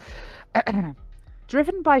madness.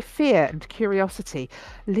 Driven by fear and curiosity,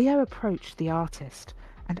 Leo approached the artist,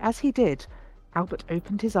 and as he did, Albert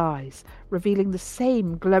opened his eyes, revealing the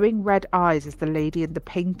same glowing red eyes as the lady in the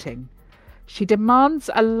painting. She demands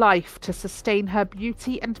a life to sustain her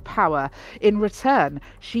beauty and power. In return,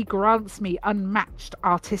 she grants me unmatched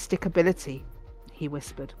artistic ability, he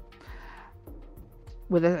whispered,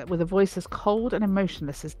 with a voice as cold and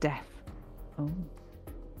emotionless as death. Oh.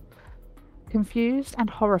 Confused and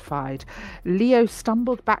horrified, Leo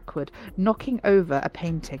stumbled backward, knocking over a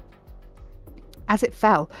painting. As it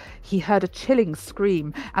fell, he heard a chilling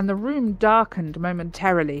scream, and the room darkened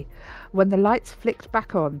momentarily. When the lights flicked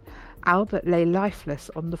back on, Albert lay lifeless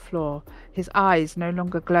on the floor, his eyes no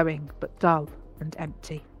longer glowing, but dull and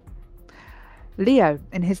empty. Leo,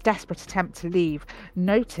 in his desperate attempt to leave,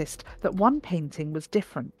 noticed that one painting was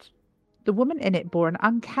different. The woman in it bore an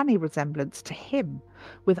uncanny resemblance to him,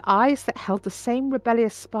 with eyes that held the same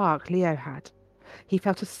rebellious spark Leo had. He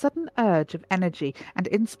felt a sudden urge of energy and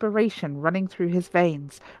inspiration running through his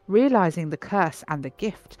veins, realizing the curse and the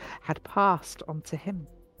gift had passed on to him.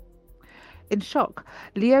 In shock,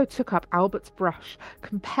 Leo took up Albert's brush,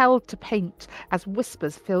 compelled to paint as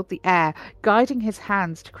whispers filled the air, guiding his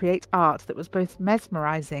hands to create art that was both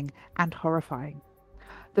mesmerizing and horrifying.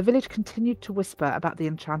 The village continued to whisper about the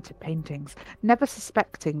enchanted paintings, never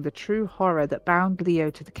suspecting the true horror that bound Leo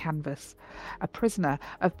to the canvas, a prisoner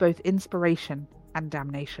of both inspiration and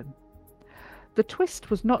damnation. The twist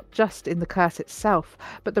was not just in the curse itself,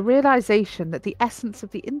 but the realization that the essence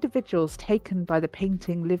of the individuals taken by the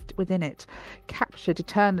painting lived within it, captured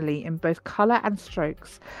eternally in both colour and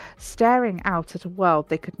strokes, staring out at a world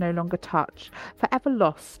they could no longer touch, forever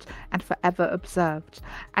lost and forever observed.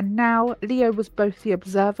 And now Leo was both the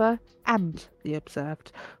observer and the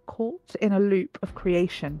observed, caught in a loop of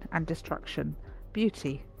creation and destruction,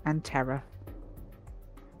 beauty and terror.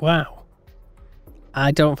 Wow.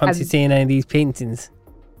 I don't fancy seeing any of these paintings.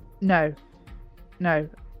 No.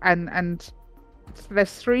 And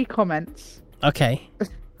there's 3 comments. Okay.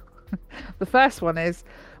 The first one is,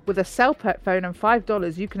 with a cell phone and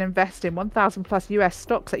 $5, you can invest in 1,000 plus US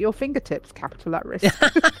stocks at your fingertips, capital at risk.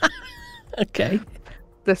 Okay.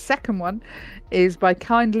 The second one is by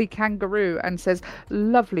Kindly Kangaroo and says,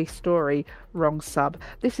 lovely story, wrong sub.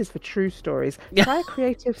 This is for true stories. Try a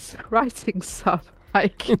creative writing sub.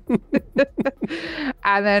 Like,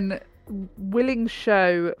 and then Willing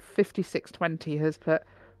Show 5620 has put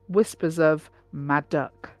whispers of Mad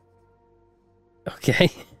Duck. Okay.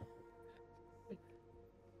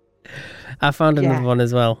 I found another one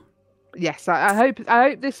as well. Yes, I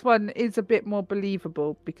hope this one is a bit more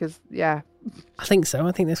believable because I think so.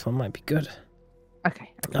 I think this one might be good.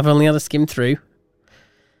 Okay. I've only had a skim through,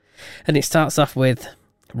 and it starts off with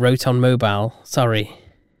wrote on mobile. Sorry.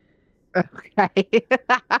 Okay.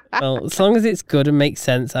 Well, as long as it's good and makes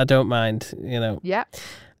sense, I don't mind, Yeah.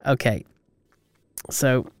 Okay.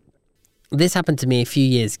 So, this happened to me a few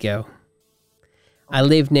years ago. I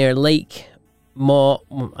live near a lake, more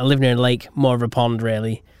of a pond,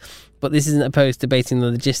 really. But this isn't opposed to debating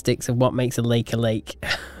the logistics of what makes a lake a lake.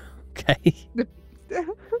 Okay.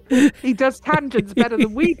 He does tangents better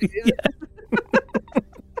than we do.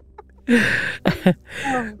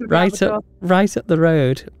 Right up the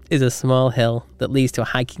road is a small hill that leads to a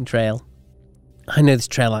hiking trail. I know this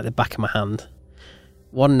trail like the back of my hand.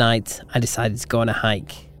 One night I decided to go on a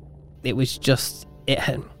hike. It was just it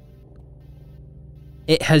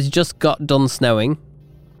has just got done snowing.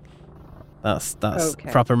 That's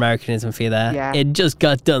okay. Proper Americanism for you there. Yeah. It just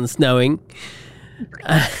got done snowing.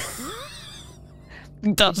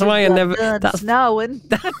 That's why I never. That's snowing.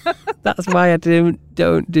 That's why I don't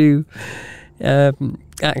do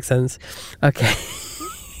accents. Okay.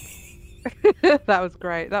 That was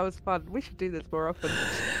great. That was fun. We should do this more often.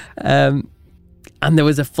 And there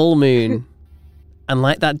was a full moon, and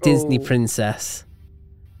like that Disney princess,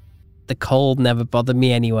 the cold never bothered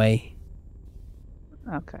me anyway.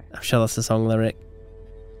 Okay. I'm sure that's the song lyric.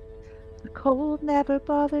 The cold never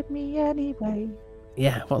bothered me anyway.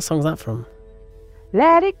 Yeah, what song's that from?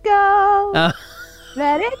 Let it go. Oh.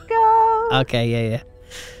 Let it go. Okay, yeah.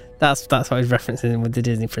 That's what I was referencing with the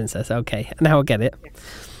Disney princess. Okay, now I get it.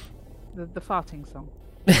 Yeah. The farting song.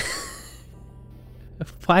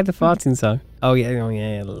 Why the farting song? Oh yeah.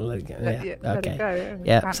 Let Okay. it go.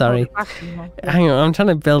 Yeah, sorry. Hang on, I'm trying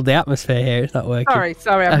to build the atmosphere here. It's not working.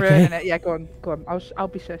 Sorry, I'm ruining it. Yeah, go on. I'll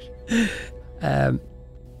be shush.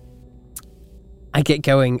 I get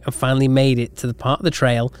going and finally made it to the part of the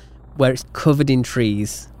trail where it's covered in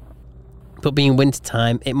trees. But being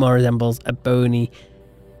wintertime, it more resembles bony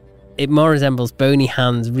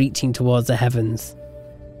hands reaching towards the heavens.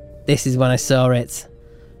 This is when I saw it.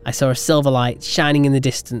 I saw a silver light shining in the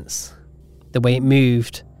distance. The way it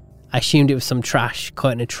moved, I assumed it was some trash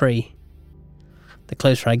caught in a tree. The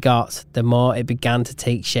closer I got, the more it began to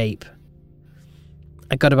take shape.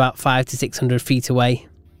 I got about 500 to 600 feet away.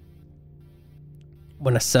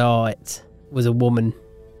 When I saw it was a woman.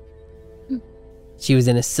 She was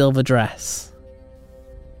in a silver dress.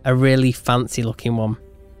 A really fancy looking one.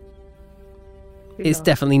 It's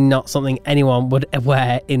definitely not something anyone would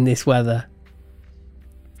wear in this weather.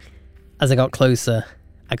 As I got closer,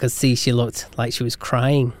 I could see she looked like she was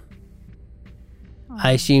crying.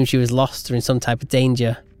 I assumed she was lost or in some type of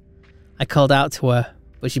danger. I called out to her,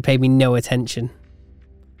 but she paid me no attention.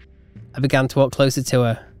 I began to walk closer to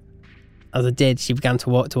her. As I did, she began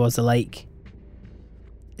to walk towards the lake.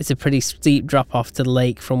 It's a pretty steep drop off to the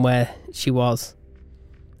lake from where she was.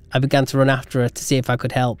 I began to run after her to see if I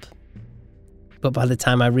could help. But by the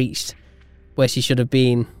time I reached where she should have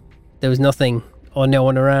been, there was nothing or no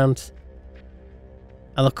one around.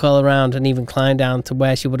 I looked all around and even climbed down to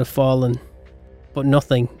where she would have fallen, but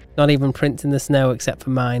nothing, not even prints in the snow except for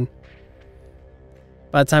mine.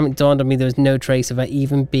 By the time it dawned on me, there was no trace of her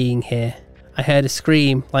even being here. I heard a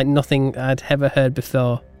scream like nothing I'd ever heard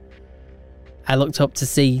before. I looked up to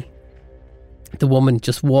see the woman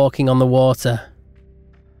just walking on the water.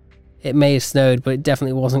 It may have snowed, but it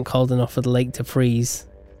definitely wasn't cold enough for the lake to freeze.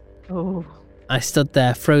 Oh. I stood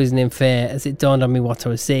there, frozen in fear, as it dawned on me what I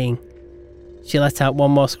was seeing. She let out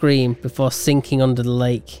one more scream before sinking under the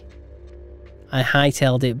lake. I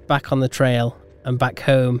hightailed it back on the trail and back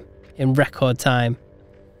home in record time.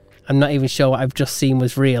 I'm not even sure what I've just seen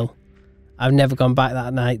was real. I've never gone back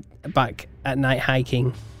at night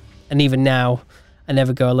hiking, and even now, I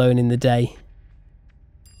never go alone in the day.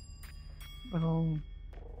 Oh.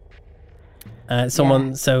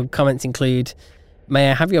 So comments include, may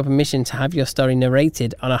I have your permission to have your story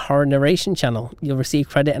narrated on a horror narration channel? You'll receive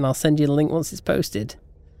credit and I'll send you the link once it's posted.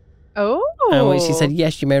 Oh. Which she said,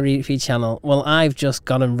 yes, you may read it for your channel. Well, I've just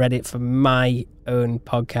gone and read it for my own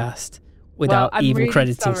podcast without even really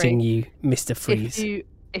crediting you, Mr. Freeze.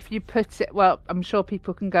 If you put it, well, I'm sure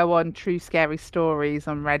people can go on True Scary Stories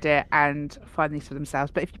on Reddit and find these for themselves.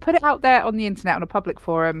 But if you put it out there on the internet on a public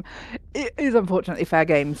forum, it is unfortunately fair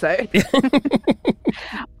game. So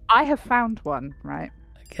I have found one, right?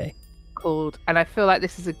 Okay. Called, and I feel like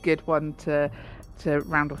this is a good one to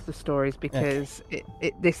round off the stories because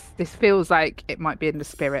this feels like it might be in the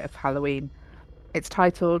spirit of Halloween. It's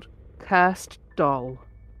titled Cursed Doll.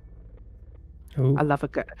 Ooh. I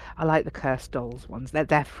like the cursed dolls ones.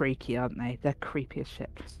 They're freaky, aren't they? They're creepy as shit.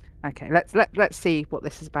 Okay, let's see what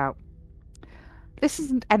this is about. This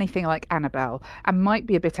isn't anything like Annabelle and might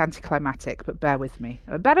be a bit anticlimactic, but bear with me.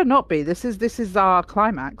 It better not be. This is our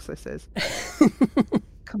climax. This is.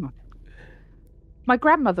 Come on. My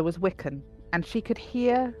grandmother was Wiccan, and she could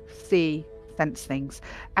hear, see, sense things,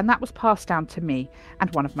 and that was passed down to me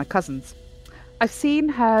and one of my cousins. I've seen,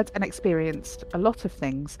 heard, and experienced a lot of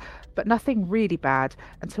things, but nothing really bad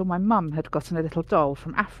until my mum had gotten a little doll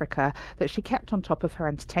from Africa that she kept on top of her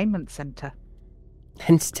entertainment centre.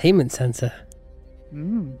 Entertainment centre?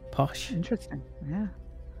 Posh. Interesting, yeah.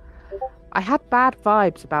 I had bad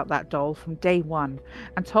vibes about that doll from day one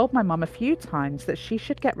and told my mum a few times that she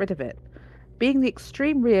should get rid of it. Being the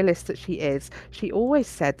extreme realist that she is, she always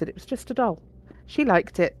said that it was just a doll. She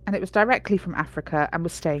liked it, and it was directly from Africa and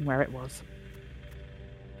was staying where it was.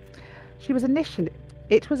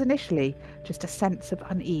 It was initially just a sense of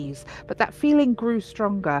unease, but that feeling grew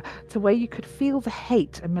stronger to where you could feel the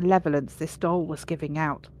hate and malevolence this doll was giving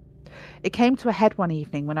out. It came to a head one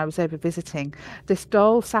evening when I was over visiting. This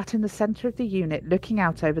doll sat in the centre of the unit looking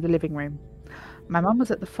out over the living room. My mum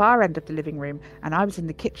was at the far end of the living room and I was in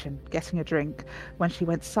the kitchen getting a drink when she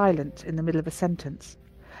went silent in the middle of a sentence.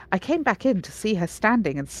 I came back in to see her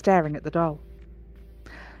standing and staring at the doll.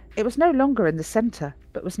 It was no longer in the centre,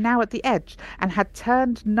 but was now at the edge and had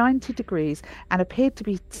turned 90 degrees and appeared to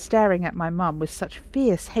be staring at my mum with such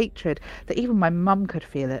fierce hatred that even my mum could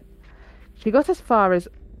feel it. She got as far as,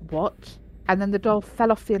 "What?" and then the doll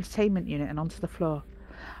fell off the entertainment unit and onto the floor.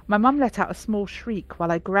 My mum let out a small shriek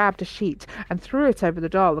while I grabbed a sheet and threw it over the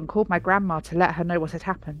doll and called my grandma to let her know what had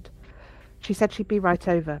happened. She said she'd be right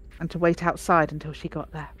over and to wait outside until she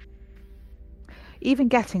got there. Even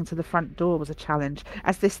getting to the front door was a challenge,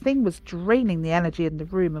 as this thing was draining the energy in the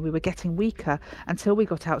room and we were getting weaker until we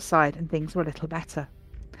got outside and things were a little better.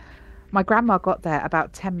 My grandma got there in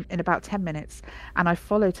about 10 minutes and I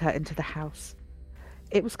followed her into the house.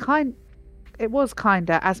 It was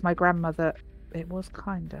kinder as my grandmother was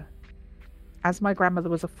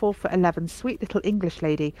a 4'11" sweet little English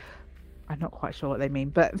lady. I'm not quite sure what they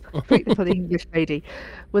mean, but sweet little English lady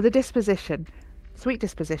with a sweet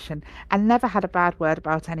disposition, and never had a bad word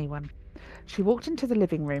about anyone. She walked into the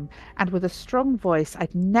living room and with a strong voice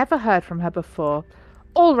I'd never heard from her before,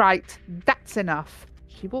 "All right, that's enough."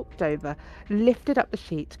 She walked over, lifted up the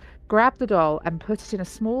sheet, grabbed the doll and put it in a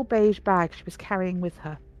small beige bag she was carrying with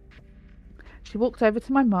her. She walked over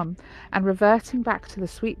to my mum and, reverting back to the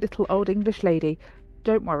sweet little old English lady,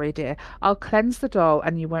 "Don't worry, dear, I'll cleanse the doll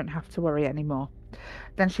and you won't have to worry anymore."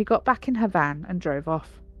 Then she got back in her van and drove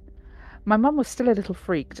off. My mum was still a little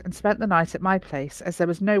freaked and spent the night at my place, as there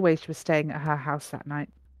was no way she was staying at her house that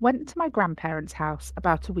night. Went to my grandparents' house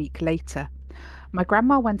about a week later. My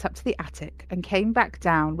grandma went up to the attic and came back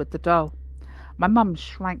down with the doll. My mum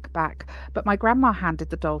shrank back, but my grandma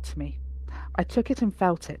handed the doll to me. I took it and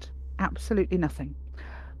felt it. Absolutely nothing.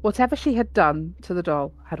 Whatever she had done to the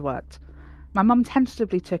doll had worked. My mum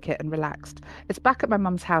tentatively took it and relaxed. It's back at my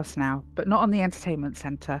mum's house now, but not on the entertainment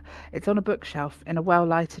centre. It's on a bookshelf in a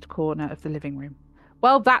well-lighted corner of the living room.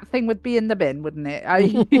 Well, that thing would be in the bin, wouldn't it?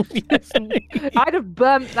 I'd have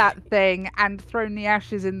burnt that thing and thrown the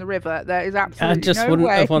ashes in the river. There is absolutely I just no wouldn't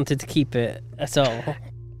way. have wanted to keep it at all.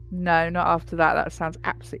 No, not after that. That sounds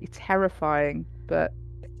absolutely terrifying. But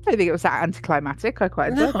I don't think it was that anticlimactic. I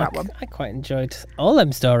quite enjoyed that one. I quite enjoyed all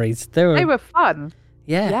them stories. They were fun.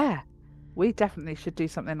 Yeah. Yeah. We definitely should do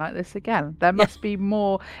something like this again. There must be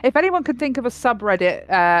more. If anyone could think of a subreddit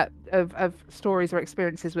of stories or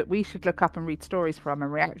experiences that we should look up and read stories from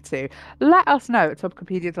and react to, let us know at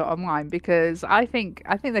topicopedia.online, because I think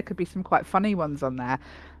there could be some quite funny ones on there.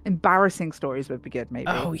 Embarrassing stories would be good, maybe.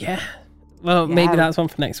 Oh, yeah. Well, maybe that's one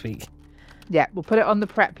for next week. Yeah, we'll put it on the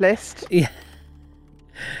prep list. Yeah.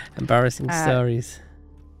 Embarrassing stories.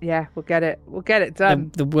 Yeah, we'll get it done.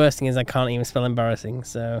 The worst thing is I can't even spell embarrassing,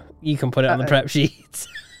 so you can put it on the prep sheet.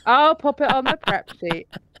 I'll pop it on the prep sheet.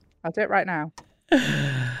 I'll do it right now.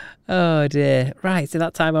 Oh dear. Right, so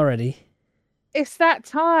that time already. It's that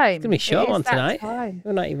time. It's going to be a short one tonight. Time.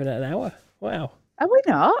 We're not even at an hour. Wow. Are we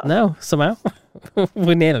not? No, somehow.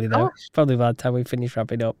 We're nearly there. Gosh. Probably by the time we finish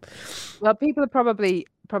wrapping up. Well, people are probably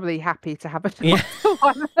happy to have a Yeah.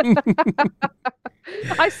 one.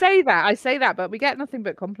 I say that, but we get nothing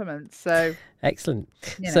but compliments. So Excellent.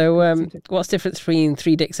 you know, So, what's the difference between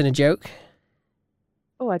 3 dicks and a joke?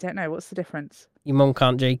 oh, I don't know. What's the difference? Your mum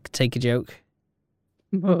can't take a joke.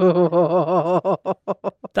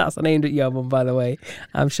 That's aimed at your mum, by the way.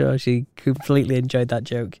 I'm sure she completely enjoyed that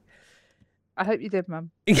joke. I hope you did,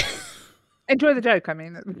 Mum. Enjoy the joke, I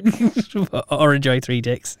mean. Or enjoy 3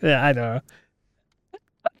 dicks. Yeah, I know.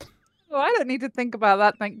 Well, I don't need to think about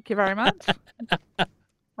that. Thank you very much.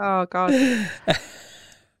 Oh, God.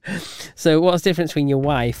 So, what's the difference between your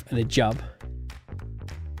wife and a job?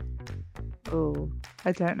 Oh,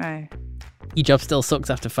 I don't know. Your job still sucks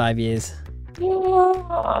after 5 years.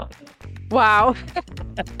 Wow.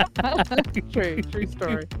 True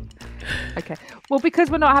story. Okay. Well, because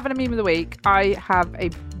we're not having a meme of the week, I have a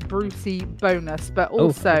Brucey bonus, but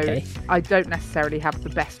also okay. I don't necessarily have the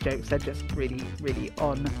best jokes. They're just really, really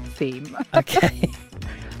on theme. Okay.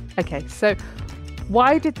 Okay, so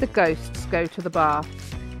why did the ghosts go to the bar?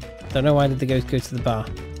 Don't know why did the ghost go to the bar?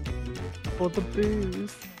 For the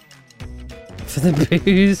booze. For the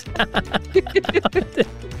booze?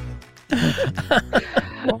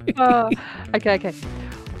 Okay.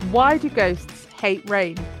 Why do ghosts hate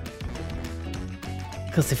rain?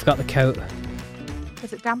 Because they forgot the coat.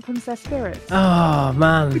 Because it dampens their spirits. Oh,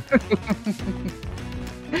 man.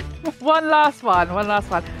 One last one.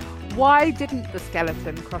 Why didn't the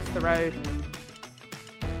skeleton cross the road?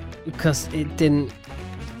 Because it didn't...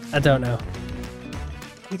 I don't know.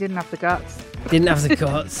 He didn't have the guts. Didn't have the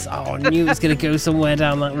guts. Oh, I knew it was going to go somewhere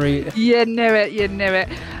down that route. You knew it.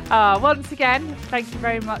 Once again, thank you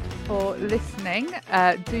very much for listening.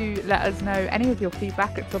 Do let us know any of your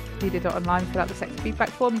feedback at topicopedia.online. Fill out the sex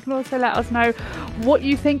feedback form. You can also let us know what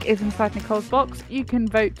you think is inside Nicole's box. You can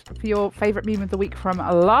vote for your favourite meme of the week from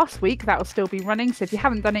last week. That will still be running. So if you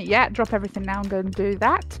haven't done it yet, drop everything now and go and do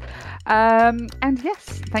that. And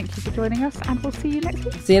yes, thank you for joining us, and we'll see you next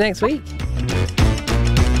week. See you next week.